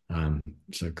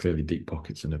 So clearly deep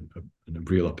pockets and a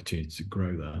real opportunity to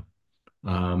grow there.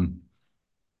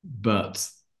 But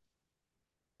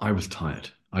I was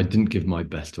tired. I didn't give my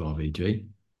best to RVG.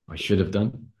 I should have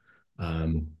done.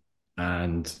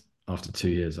 And after 2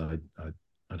 years, I'd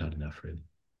had enough, really.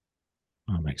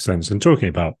 That makes sense. And talking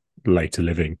about later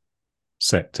living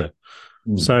sector,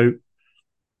 so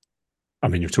I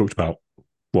mean, you've talked about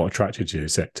what attracted you to the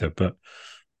sector, but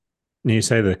you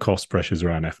say the cost pressures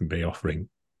around F&B offering.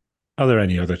 Are there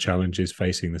any other challenges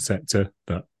facing the sector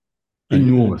that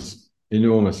enormous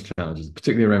challenges,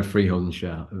 particularly around freehold and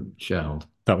sharehold?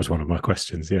 That was one of my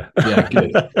questions. Yeah. Yeah,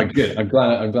 good. Good. I'm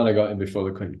glad I got in before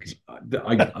the question because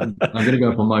I'm going to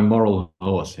go up on my moral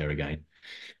horse here again.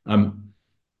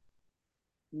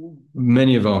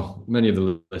 Many of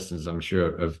the listeners, I'm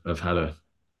sure, have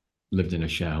lived in a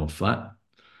sharehold flat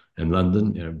in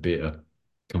London, be it a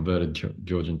converted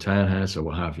Georgian townhouse or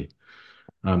what have you.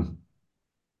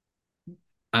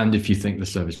 And if you think the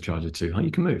service charge are too high,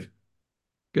 you can move.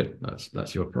 Good.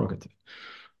 That's your prerogative.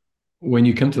 When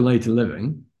you come to later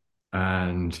living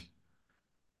and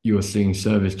you're seeing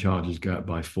service charges go up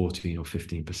by 14 or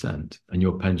 15% and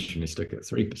your pension is stuck at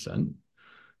 3%,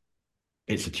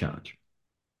 it's a challenge.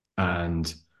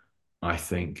 And I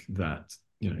think that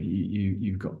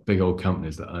you've got big old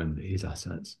companies that own these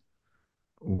assets.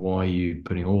 Why are you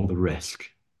putting all the risk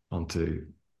onto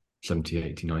 70,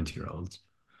 80, 90-year-olds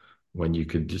when you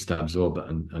could just absorb it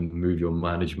and move your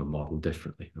management model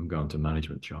differently and go onto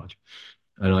management charge?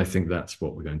 And I think that's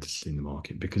what we're going to see in the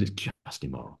market because it's just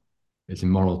immoral. It's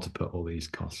immoral to put all these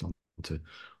costs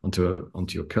onto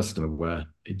your customer where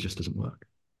it just doesn't work.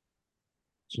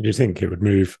 So do you think it would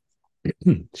move?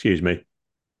 Excuse me.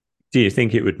 Do you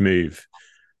think it would move?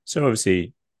 So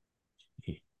obviously,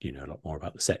 you know a lot more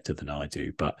about the sector than I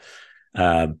do, but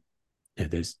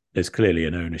there's clearly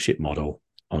an ownership model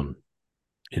on,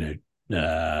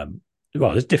 well,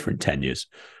 there's different tenures.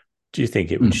 Do you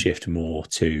think it would shift more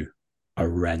to a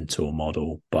rental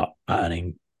model, but at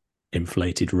an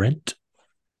inflated rent?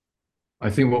 I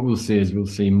think what we'll see is we'll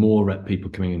see more people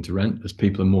coming into rent as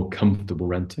people are more comfortable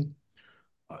renting.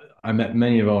 I met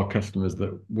many of our customers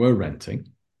that were renting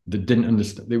that didn't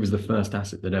understand. It was the first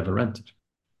asset they'd ever rented.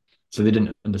 So they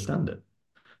didn't understand it.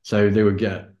 So they would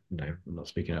get, I'm not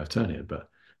speaking out of turn here, but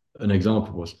an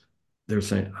example was they were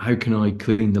saying, how can I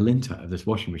clean the lint out of this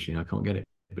washing machine? I can't get it,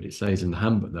 but it says in the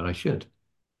handbook that I should.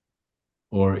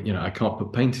 Or, I can't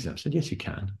put paintings up. I said, yes, you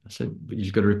can. I said, but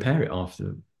you've got to repair it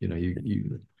after,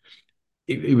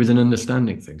 it was an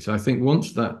understanding thing. So I think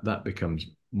once that becomes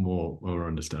more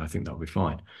understood, I think that'll be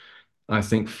fine. I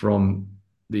think from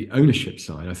the ownership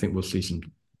side, I think we'll see some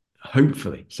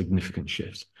hopefully significant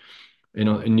shifts.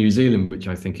 In New Zealand, which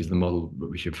I think is the model that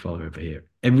we should follow over here,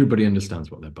 everybody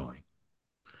understands what they're buying.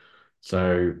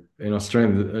 So in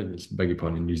Australia, beg your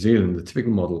pardon, in New Zealand, the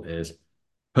typical model is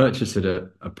purchase it at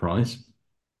a price,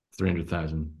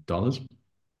 $300,000.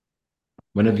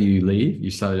 Whenever you leave,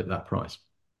 you sell it at that price.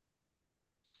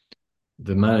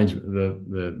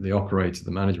 The operator,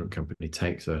 the management company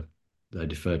takes their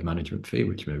deferred management fee,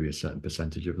 which may be a certain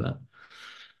percentage of that.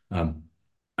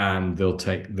 and they'll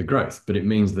take the growth. But it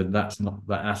means that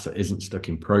that asset isn't stuck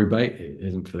in probate. It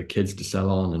isn't for the kids to sell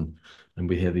on. And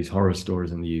we hear these horror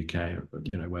stories in the UK,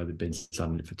 where they've been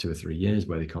selling it for 2 or 3 years,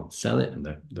 where they can't sell it, and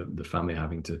the family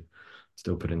having to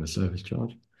still put in the service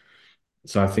charge.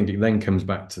 So I think it then comes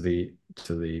back to the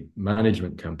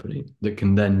management company that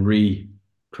can then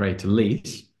recreate a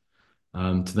lease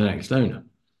to the next owner.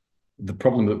 The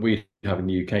problem that we have in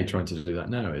the UK trying to do that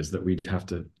now is that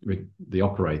the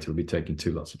operator will be taking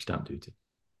two lots of stamp duty.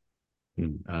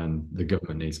 And the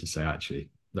government needs to say, actually,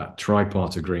 that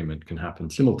tripart agreement can happen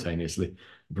simultaneously.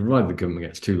 Provided the government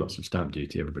gets two lots of stamp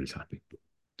duty, everybody's happy.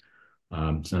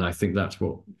 And I think that's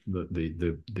what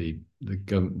the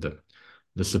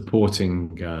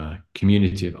supporting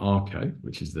community of ARCO,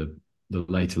 which is the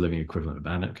later living equivalent of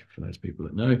ANAC, for those people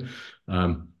that know,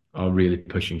 are really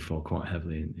pushing for quite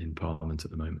heavily in Parliament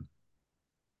at the moment.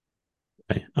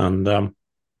 Okay. And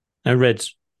I read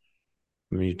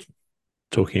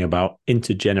talking about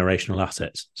intergenerational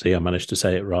assets. See, I managed to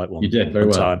say it right one, you did very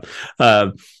well.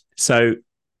 time. So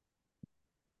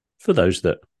for those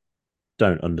that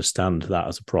don't understand that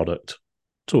as a product,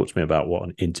 talk to me about what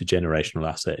an intergenerational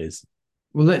asset is.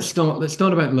 Well, let's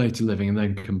start about later living and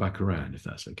then come back around, if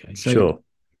that's okay. So, sure.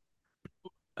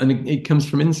 And it comes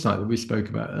from insight that we spoke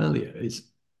about earlier. It's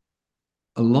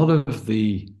a lot of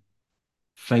the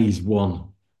phase one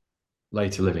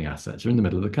later living assets are in the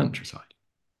middle of the countryside,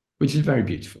 which is very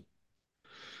beautiful.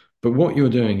 But what you're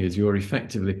doing is you're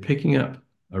effectively picking up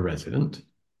a resident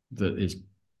that is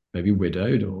maybe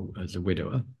widowed or as a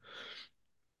widower,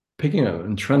 picking up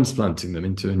and transplanting them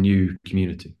into a new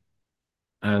community.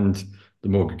 And the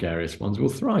more gregarious ones will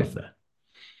thrive there.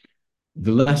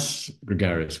 The less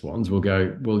gregarious ones will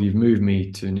go, well, you've moved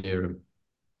me to near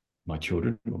my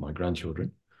children or my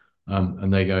grandchildren.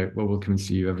 And they go, well, we'll come and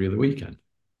see you every other weekend.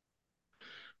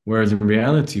 Whereas in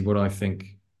reality, what I think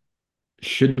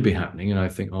should be happening, and I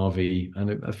think RV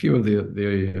and a few of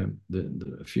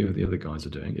a few of the other guys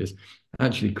are doing, is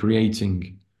actually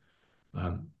creating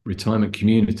retirement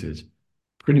communities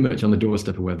pretty much on the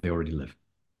doorstep of where they already live,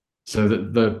 so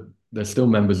that they're still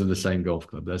members of the same golf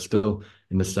club, they're still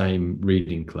in the same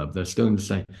reading club, they're still in the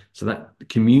same, so that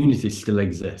community still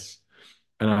exists.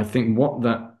 And I think what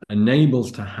that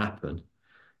enables to happen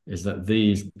is that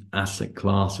these asset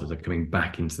classes are coming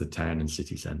back into the town and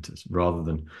city centres rather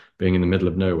than being in the middle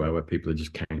of nowhere where people are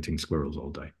just counting squirrels all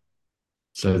day,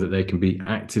 so that they can be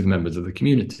active members of the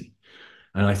community.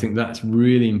 And I think that's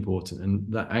really important.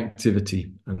 And that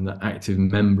activity and that active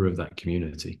member of that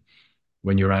community,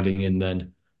 when you're adding in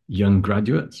then young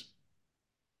graduates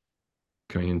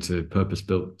going into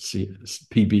purpose-built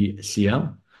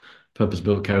PBCL,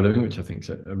 purpose-built co-living, which I think is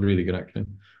a really good acronym.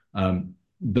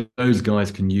 Those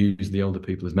guys can use the older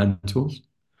people as mentors.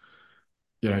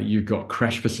 You've got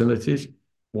creche facilities.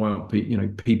 Why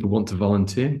aren't people want to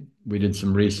volunteer? We did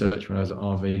some research when I was at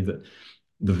RV that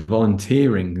the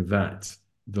volunteering that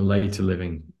the later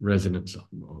living residents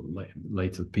or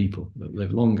later people that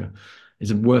live longer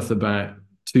is worth about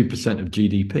 2% of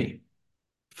GDP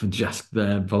for just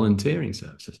their volunteering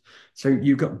services. So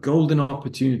you've got golden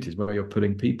opportunities where you're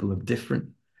putting people of different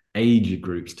age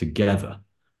groups together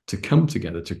to come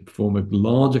together to form a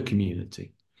larger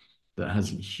community that has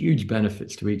huge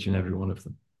benefits to each and every one of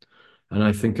them. And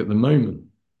I think at the moment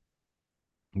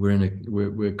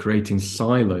we're creating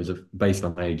silos based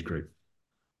on age group,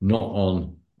 not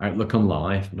on outlook on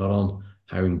life, not on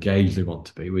how engaged they want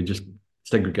to be. We're just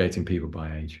segregating people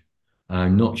by age.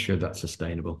 I'm not sure that's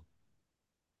sustainable.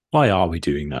 Why are we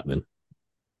doing that then?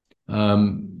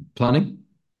 Planning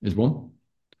is one.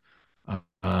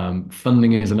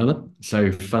 Funding is another.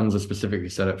 So funds are specifically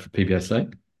set up for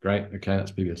PBSA. Great. Okay,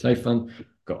 that's PBSA fund.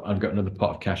 I've got another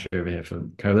pot of cash over here for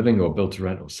co-living or build to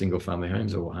rent or single family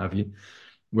homes or what have you.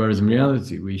 Whereas in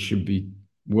reality, we should be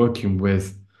working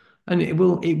with, and it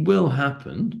will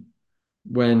happen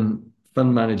when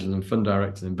fund managers and fund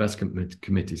directors and investment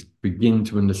committees begin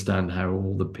to understand how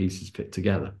all the pieces fit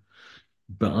together.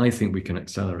 But I think we can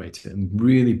accelerate it and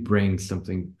really bring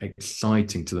something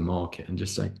exciting to the market and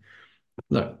just say,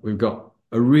 look, we've got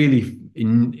a really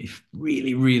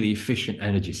efficient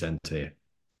energy centre here.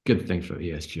 Good thing for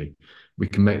ESG. We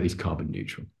can make these carbon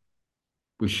neutral.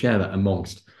 We share that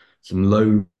amongst some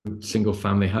low single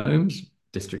family homes,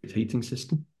 district heating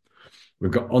system.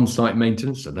 We've got on-site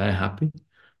maintenance, so they're happy.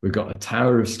 We've got a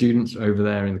tower of students over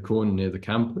there in the corner near the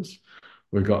campus.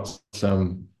 We've got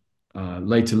some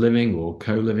later living or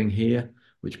co-living here,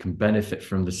 which can benefit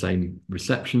from the same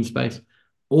reception space.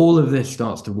 All of this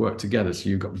starts to work together. So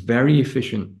you've got very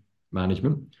efficient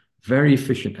management, very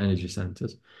efficient energy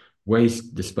centres,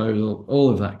 waste disposal, all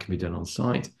of that can be done on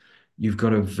site. You've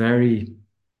got a very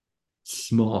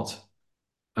smart.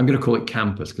 I'm going to call it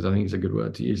campus because I think it's a good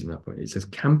word to use in that point. It's a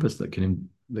campus that can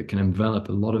envelop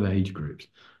a lot of age groups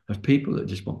of people that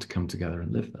just want to come together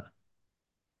and live there.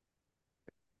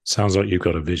 Sounds like you've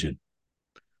got a vision.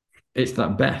 It's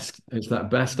that best. It's that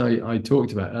best I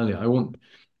talked about earlier. I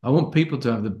want people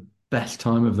to have the best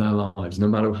time of their lives, no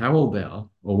matter how old they are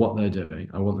or what they're doing.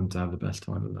 I want them to have the best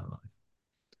time of their life.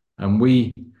 And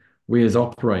we as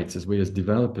operators, we as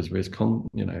developers, we as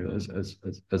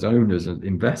as owners and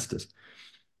investors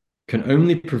can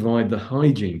only provide the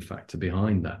hygiene factor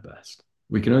behind that best.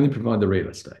 We can only provide the real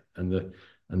estate and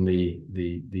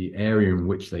the area in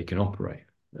which they can operate.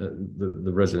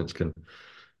 The residents can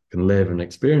live and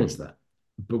experience that.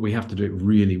 But we have to do it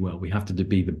really well. We have to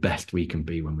be the best we can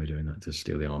be when we're doing that, to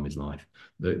steal the army's life,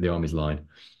 the army's line.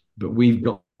 But we've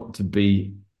got to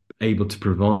be able to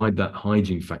provide that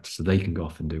hygiene factor so they can go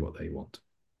off and do what they want.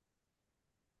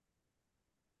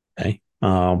 Okay.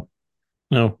 No,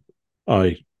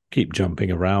 I keep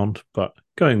jumping around, but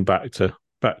going back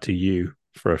to you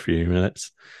for a few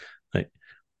minutes. Like,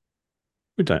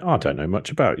 I don't know much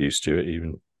about you, Stuart.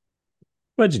 Even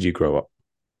where did you grow up?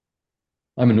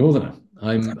 I'm a northerner.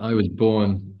 I was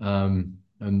born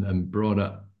and brought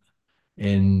up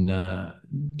in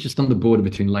just on the border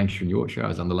between Lancashire and Yorkshire. I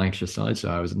was on the Lancashire side, so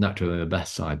I was naturally the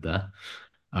best side there.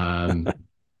 Um,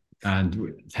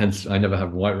 and hence I never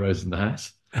have white rose in the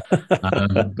house.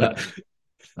 But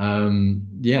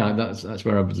yeah, that's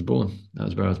where I was born. That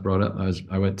was where I was brought up.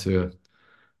 I went to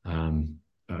um,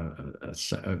 a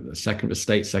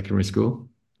state secondary school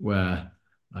where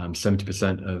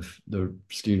 70% of the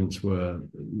students were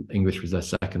English was their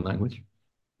second language.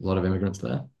 A lot of immigrants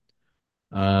there.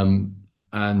 Um,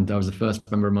 and I was the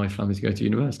first member of my family to go to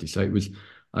university. So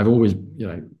I've always,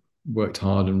 worked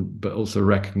hard but also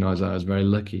recognized that I was very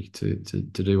lucky to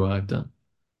do what I've done.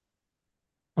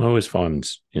 I always find,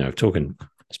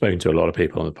 spoken to a lot of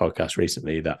people on the podcast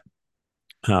recently that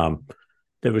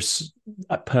there was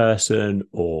a person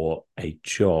or a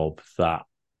job that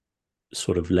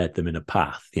sort of led them in a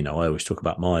path. I always talk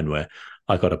about mine where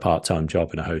I got a part-time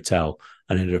job in a hotel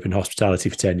and ended up in hospitality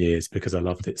for 10 years because I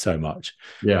loved it so much.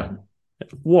 Yeah.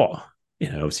 What,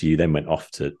 obviously you then went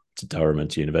off to Durham and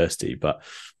to university, but,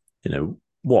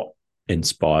 what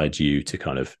inspired you to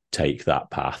kind of take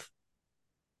that path?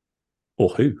 Or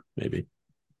who, maybe?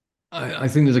 I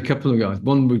think there's a couple of guys.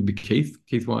 One would be Keith.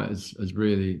 Keith White has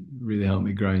really, really helped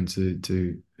me grow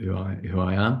into who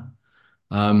I am.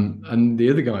 And the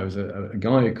other guy was a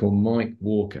guy called Mike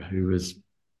Walker,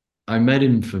 I met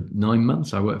him for 9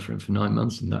 months. I worked for him for 9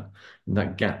 months in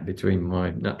that gap between my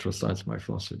natural science and my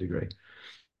philosophy degree.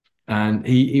 And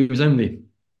he was only,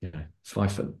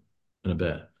 5 foot and a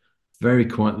bit, very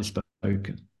quietly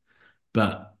spoken.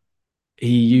 But he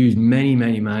used many,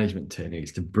 many management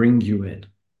techniques to bring you in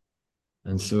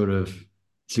and so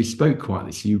he spoke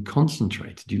quietly. So you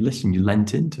concentrated, you listened, you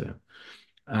lent into him.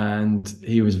 And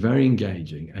he was very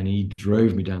engaging and he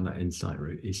drove me down that insight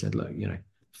route. He said, look,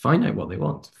 find out what they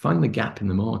want, find the gap in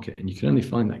the market. And you can only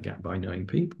find that gap by knowing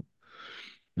people.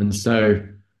 And so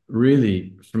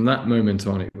really from that moment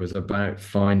on, it was about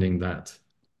finding that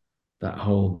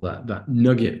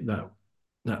nugget,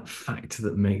 that factor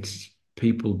that makes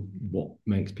people what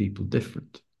makes people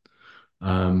different.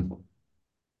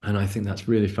 And I think that's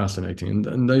really fascinating.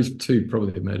 And those two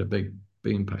probably have made a big,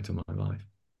 big impact on my life.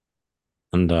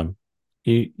 And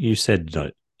you said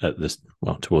at this,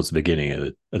 well, towards the beginning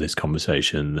of this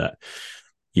conversation that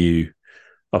you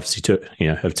obviously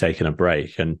have taken a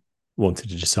break and wanted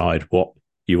to decide what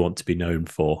you want to be known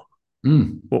for.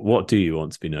 What do you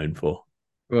want to be known for?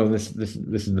 Well, this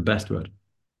is the best word.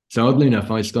 So oddly enough,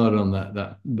 I started on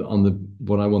that on the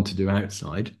what I want to do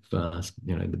outside first.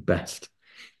 The best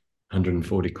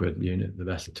 140 quid unit, the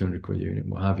best 200 quid unit,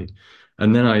 what have you.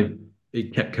 And then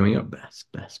it kept coming up best,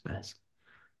 best, best.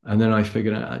 And then I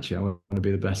figured out actually I want to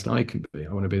be the best I can be.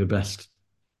 I want to be the best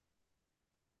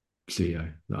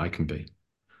CEO that I can be.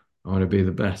 I want to be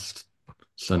the best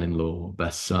son-in-law,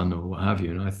 best son, or what have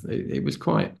you. And it was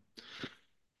quite,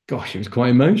 gosh, it was quite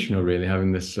emotional, really,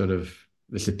 having this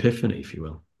epiphany, if you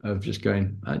will, of just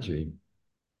going, actually,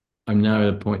 I'm now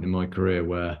at a point in my career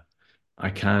where I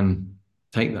can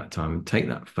take that time and take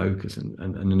that focus and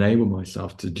enable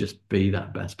myself to just be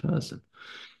that best person.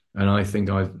 And I think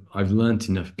I've learned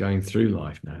enough going through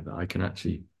life now that I can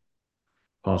actually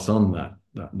pass on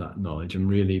that knowledge and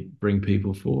really bring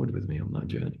people forward with me on that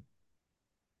journey.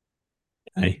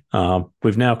 Okay.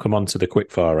 We've now come on to the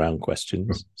quick fire round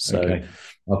questions. So okay.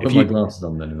 I'll put my glasses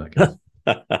on then in that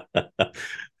case.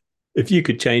 If you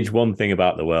could change one thing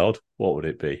about the world, what would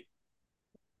it be?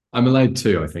 I'm allowed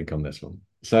two, I think, on this one.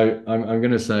 So I'm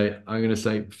going to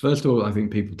say, first of all, I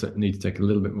think people need to take a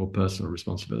little bit more personal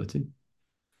responsibility.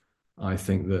 I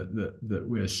think that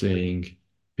we're seeing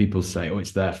people say, "Oh,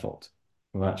 it's their fault."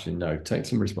 Well, actually, no. Take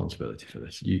some responsibility for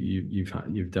this.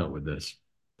 You've dealt with this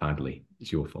badly.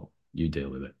 It's your fault. You deal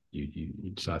with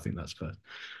it. So I think that's fair.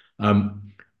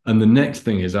 Um, and the next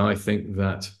thing is, I think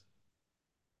that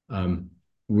um,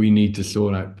 we need to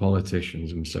sort out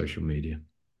politicians and social media.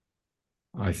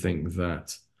 I think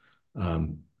that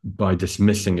by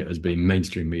dismissing it as being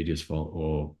mainstream media's fault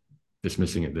or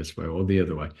dismissing it this way or the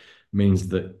other way means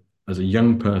that as a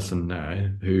young person now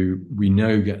who we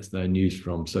know gets their news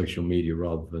from social media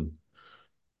rather than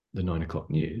the 9 o'clock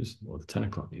news or the 10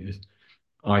 o'clock news,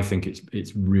 I think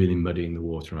it's really muddying the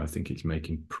water. And I think it's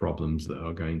making problems that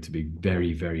are going to be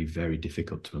very, very, very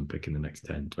difficult to unpick in the next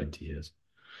 10, 20 years.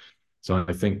 So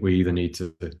I think we either need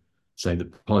to say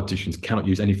that politicians cannot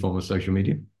use any form of social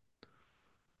media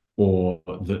or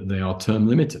that they are term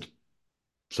limited.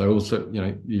 So also,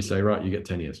 you say, right, you get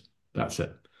 10 years. That's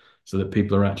it. So that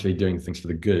people are actually doing things for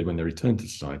the good when they return to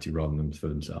society rather than for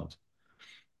themselves.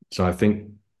 So I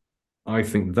think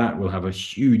that will have a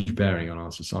huge bearing on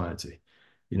our society.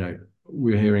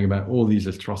 We're hearing about all these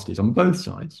atrocities on both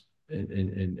sides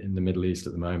in the Middle East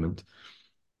at the moment.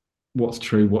 What's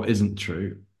true, what isn't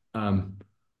true.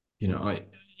 I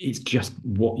it's just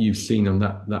what you've seen on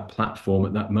that platform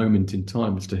at that moment in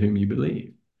time as to whom you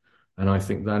believe. And I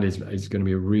think that is going to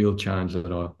be a real challenge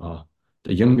that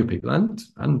the younger people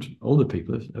and older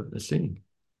people are seeing.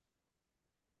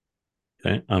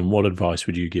 Okay. And what advice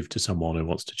would you give to someone who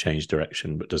wants to change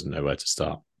direction but doesn't know where to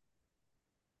start?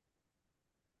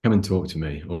 Come and talk to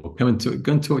me, or go and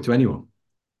talk to anyone.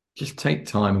 Just take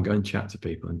time and go and chat to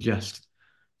people, and just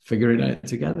figure it out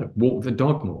together. Walk the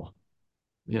dog more.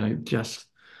 Just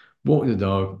walk the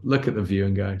dog, look at the view,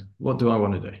 and go, "What do I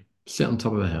want to do? Sit on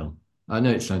top of a hill." I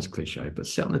know it sounds cliche, but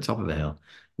sit on the top of a hill,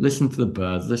 listen to the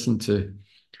birds, listen to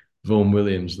Vaughan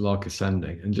Williams' Lark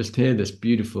Ascending, and just hear this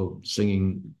beautiful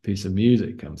singing piece of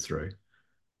music come through.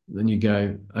 Then you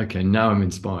go, okay, now I'm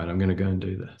inspired. I'm going to go and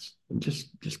do this. And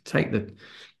just take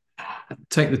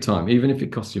the time, even if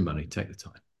it costs you money. Take the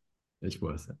time. It's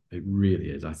worth it. It really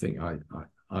is. I think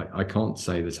I can't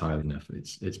say this highly enough.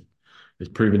 It's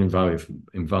proven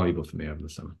invaluable for me over the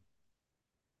summer.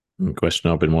 The question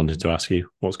I've been wanting to ask you: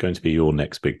 what's going to be your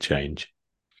next big change?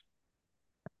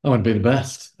 I want to be the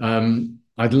best.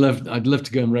 I'd love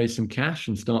to go and raise some cash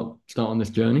and start on this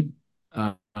journey.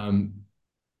 Um,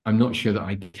 I'm not sure that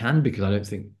I can because I don't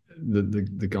think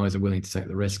the guys are willing to take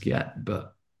the risk yet.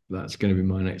 But that's going to be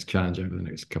my next challenge over the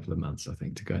next couple of months. I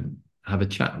think to go and have a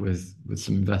chat with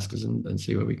some investors and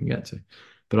see where we can get to.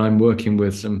 But I'm working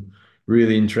with some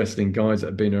really interesting guys that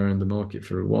have been around the market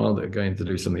for a while that are going to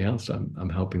do something else. I'm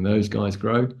helping those guys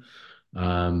grow.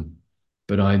 Um,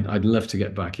 but I'd love to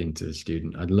get back into the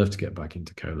student. I'd love to get back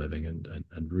into co-living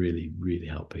and really, really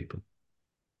help people.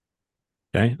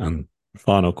 Okay. And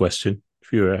final question: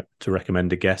 if you were to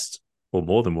recommend a guest or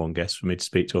more than one guest for me to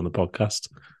speak to on the podcast,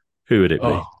 who would it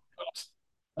Oh,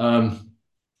 be? um,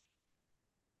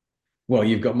 well,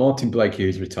 you've got Martin Blake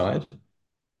who's retired,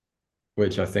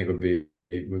 which I think would be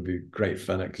great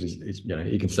fun because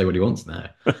he can say what he wants now.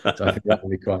 So I think that will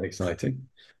be quite exciting.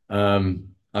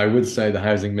 I would say the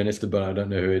housing minister, but I don't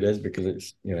know who it is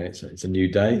because it's a new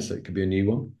day, so it could be a new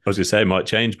one. I was going to say it might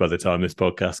change by the time this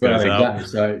podcast Well, goes out.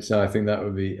 exactly. So I think that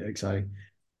would be exciting.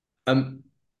 Um,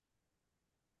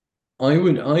 I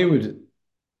would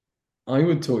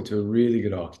talk to a really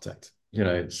good architect.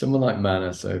 Someone like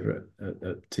Manas over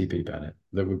at TP Bennett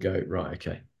that would go, right,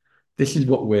 okay, this is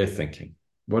what we're thinking.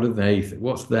 What are they?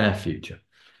 What's their future?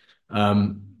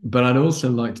 But I'd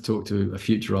also like to talk to a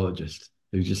futurologist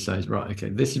who just says, right, okay,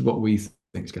 this is what we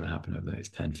think is going to happen over the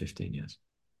next 10, 15 years.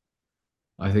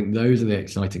 I think those are the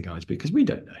exciting guys because we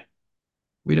don't know.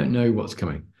 We don't know what's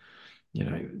coming. You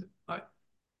know, I,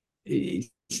 it's,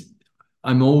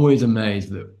 I'm always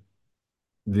amazed that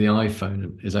the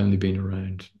iPhone has only been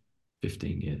around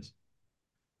 15 years.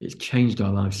 It's changed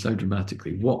our lives so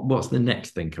dramatically. What's the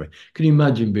next thing coming? Can you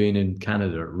imagine being in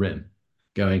Canada at RIM,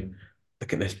 going,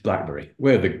 look at this BlackBerry.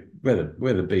 We're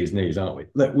the bee's knees, aren't we?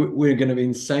 Look, we're going to be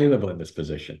insaleable in this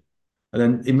position. And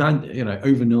then imagine,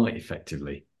 overnight,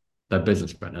 effectively, their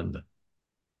business went under.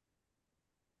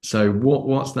 So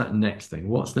what's that next thing?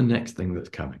 What's the next thing that's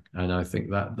coming? And I think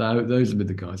that those would be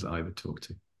the guys that I would talk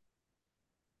to.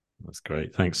 That's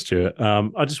great. Thanks, Stuart.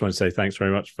 I just want to say thanks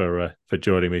very much for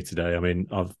joining me today. I mean,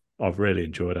 I've really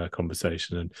enjoyed our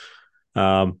conversation,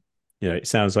 and it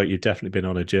sounds like you've definitely been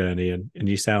on a journey, and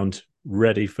you sound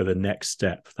ready for the next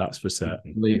step. That's for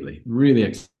certain. Completely, really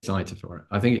excited for it.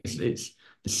 I think it's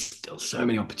there's still so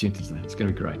many opportunities there. It's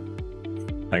going to be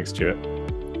great. Thanks, Stuart.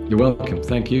 You're welcome.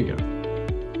 Thank you,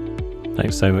 Gareth.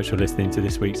 Thanks so much for listening to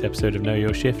this week's episode of Know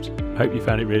Your Shift. I hope you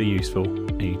found it really useful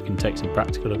and you can take some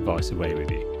practical advice away with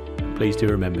you. And please do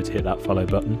remember to hit that follow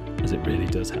button, as it really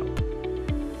does help.